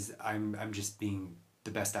that is, I'm just being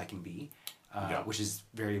the best I can be, which is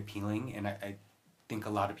very appealing. And I think a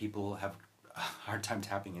lot of people have a hard time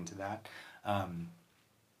tapping into that.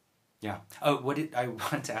 Yeah. Oh, I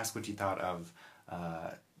wanted to ask what you thought of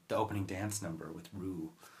the opening dance number with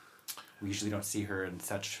Rue. We usually don't see her in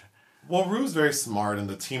such. Well, Rue's very smart, and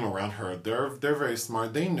the team around her, they're very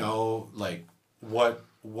smart. They know like what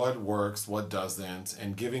works, what doesn't,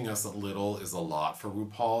 and giving us a little is a lot for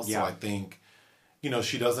RuPaul. So I think,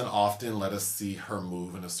 she doesn't often let us see her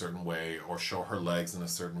move in a certain way or show her legs in a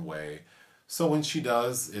certain way. So when she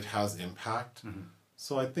does, it has impact.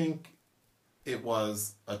 So I think it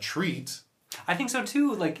was a treat. I think so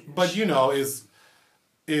too. But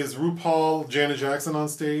is RuPaul Janet Jackson on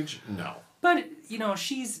stage? No. But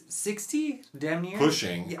she's 60, damn near.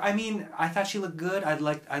 Pushing. I mean, I thought she looked good. I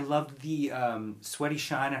loved the sweaty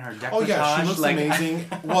shine on her decolletage. Oh yeah, she looks amazing.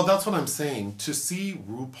 Well, that's what I'm saying. To see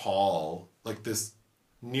RuPaul, like this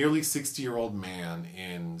nearly 60-year-old man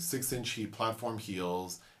in 6-inch platform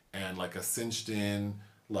heels and like a cinched in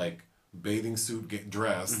like bathing suit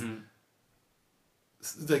dress.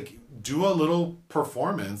 Like do a little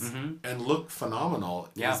performance and look phenomenal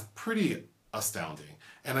is pretty astounding.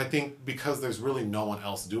 And I think because there's really no one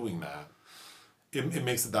else doing that, it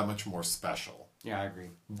makes it that much more special. Yeah, I agree.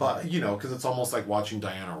 But, because it's almost like watching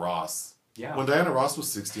Diana Ross. Yeah. When Diana Ross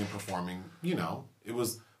was 60 and performing, it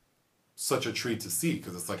was such a treat to see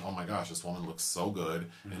because it's like, oh my gosh, this woman looks so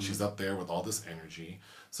good and she's up there with all this energy.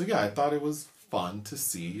 So yeah, I thought it was fun to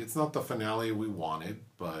see. It's not the finale we wanted,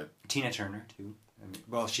 but... Tina Turner, too. I mean,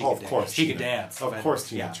 well, she could dance. Of course,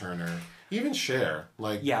 Tina Turner. Even Cher,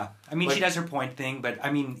 like... Yeah. I mean, she does her point thing, but,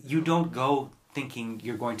 I mean, you don't go thinking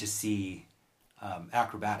you're going to see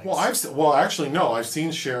acrobatics. Well, actually, no. I've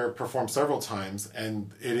seen Cher perform several times,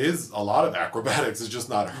 and it is a lot of acrobatics. It's just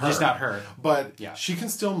not her. Just not her. But she can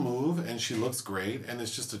still move, and she looks great, and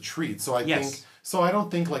it's just a treat. So I think... So I don't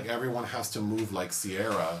think, like, everyone has to move like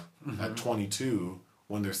Sierra at 22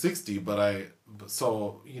 when they're 60, but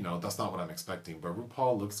so, that's not what I'm expecting. But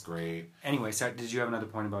RuPaul looks great. Anyway, so did you have another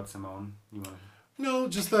point about Simone? No,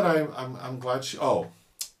 just that I'm glad she... Oh,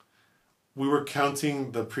 we were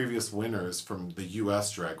counting the previous winners from the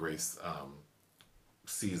U.S. Drag Race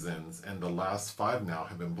seasons, and the last 5 now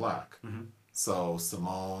have been black. Mm-hmm. So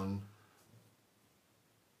Simone,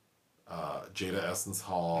 Jada Essence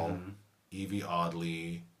Hall, Evie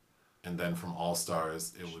Oddly, and then from All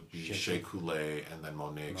Stars it would be Shea Coulee and then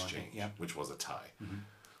Monet Exchange, which was a tie. Mm-hmm.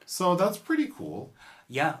 So that's pretty cool.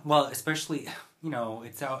 Yeah, well, especially, you know,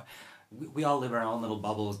 it's how we all live in our own little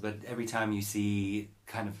bubbles, but every time you see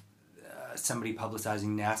kind of somebody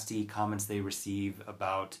publicizing nasty comments they receive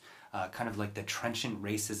about kind of like the trenchant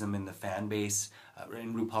racism in the fan base,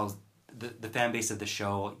 in RuPaul's, the fan base of the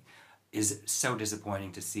show is so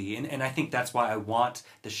disappointing to see. And I think that's why I want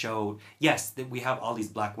the show, yes, that we have all these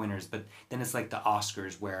black winners, but then it's like the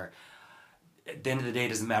Oscars where at the end of the day it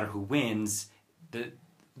doesn't matter who wins, the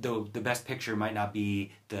best picture might not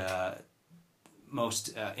be the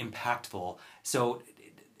most impactful. So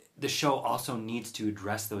the show also needs to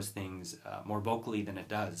address those things more vocally than it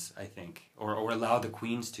does, I think, or allow the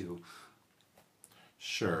queens to.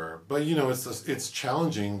 Sure, but you know, it's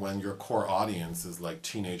challenging when your core audience is like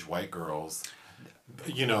teenage white girls.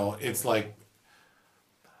 You know, it's like,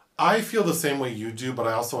 I feel the same way you do, but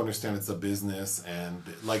I also understand it's a business and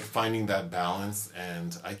like finding that balance.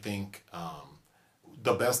 And I think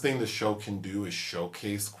the best thing the show can do is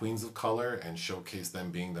showcase queens of color and showcase them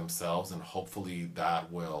being themselves, and hopefully that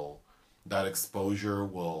exposure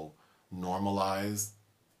will normalize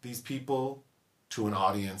these people to an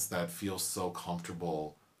audience that feels so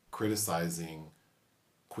comfortable criticizing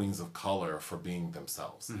queens of color for being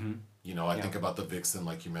themselves. Mm-hmm. You know, I think about the Vixen,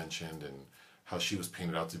 like you mentioned, and how she was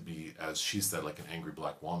painted out to be, as she said, like an angry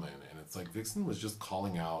black woman. And it's like Vixen was just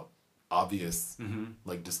calling out obvious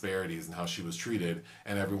like disparities in how she was treated,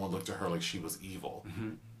 and everyone looked at her like she was evil. Mm-hmm.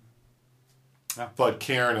 Yeah. But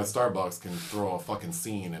Karen at Starbucks can throw a fucking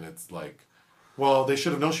scene, and it's like, well, they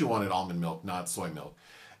should have known she wanted almond milk, not soy milk.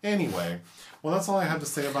 Anyway, well, that's all I have to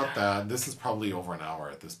say about that. This is probably over an hour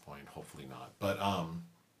at this point. Hopefully not. But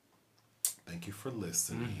thank you for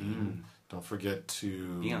listening. Mm-hmm. Don't forget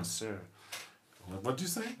to... Bien sûr. What did you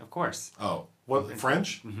say? Of course. Oh, what,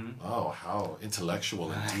 French? Mm-hmm. Oh, how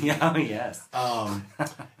intellectual indeed. Yeah, yes.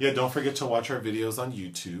 Yeah, don't forget to watch our videos on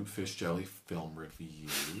YouTube, Fish Jelly Film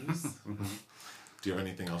Reviews. Do you have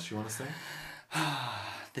anything else you want to say?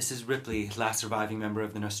 This is Ripley, last surviving member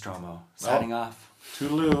of the Nostromo, signing off.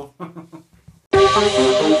 Toodaloo.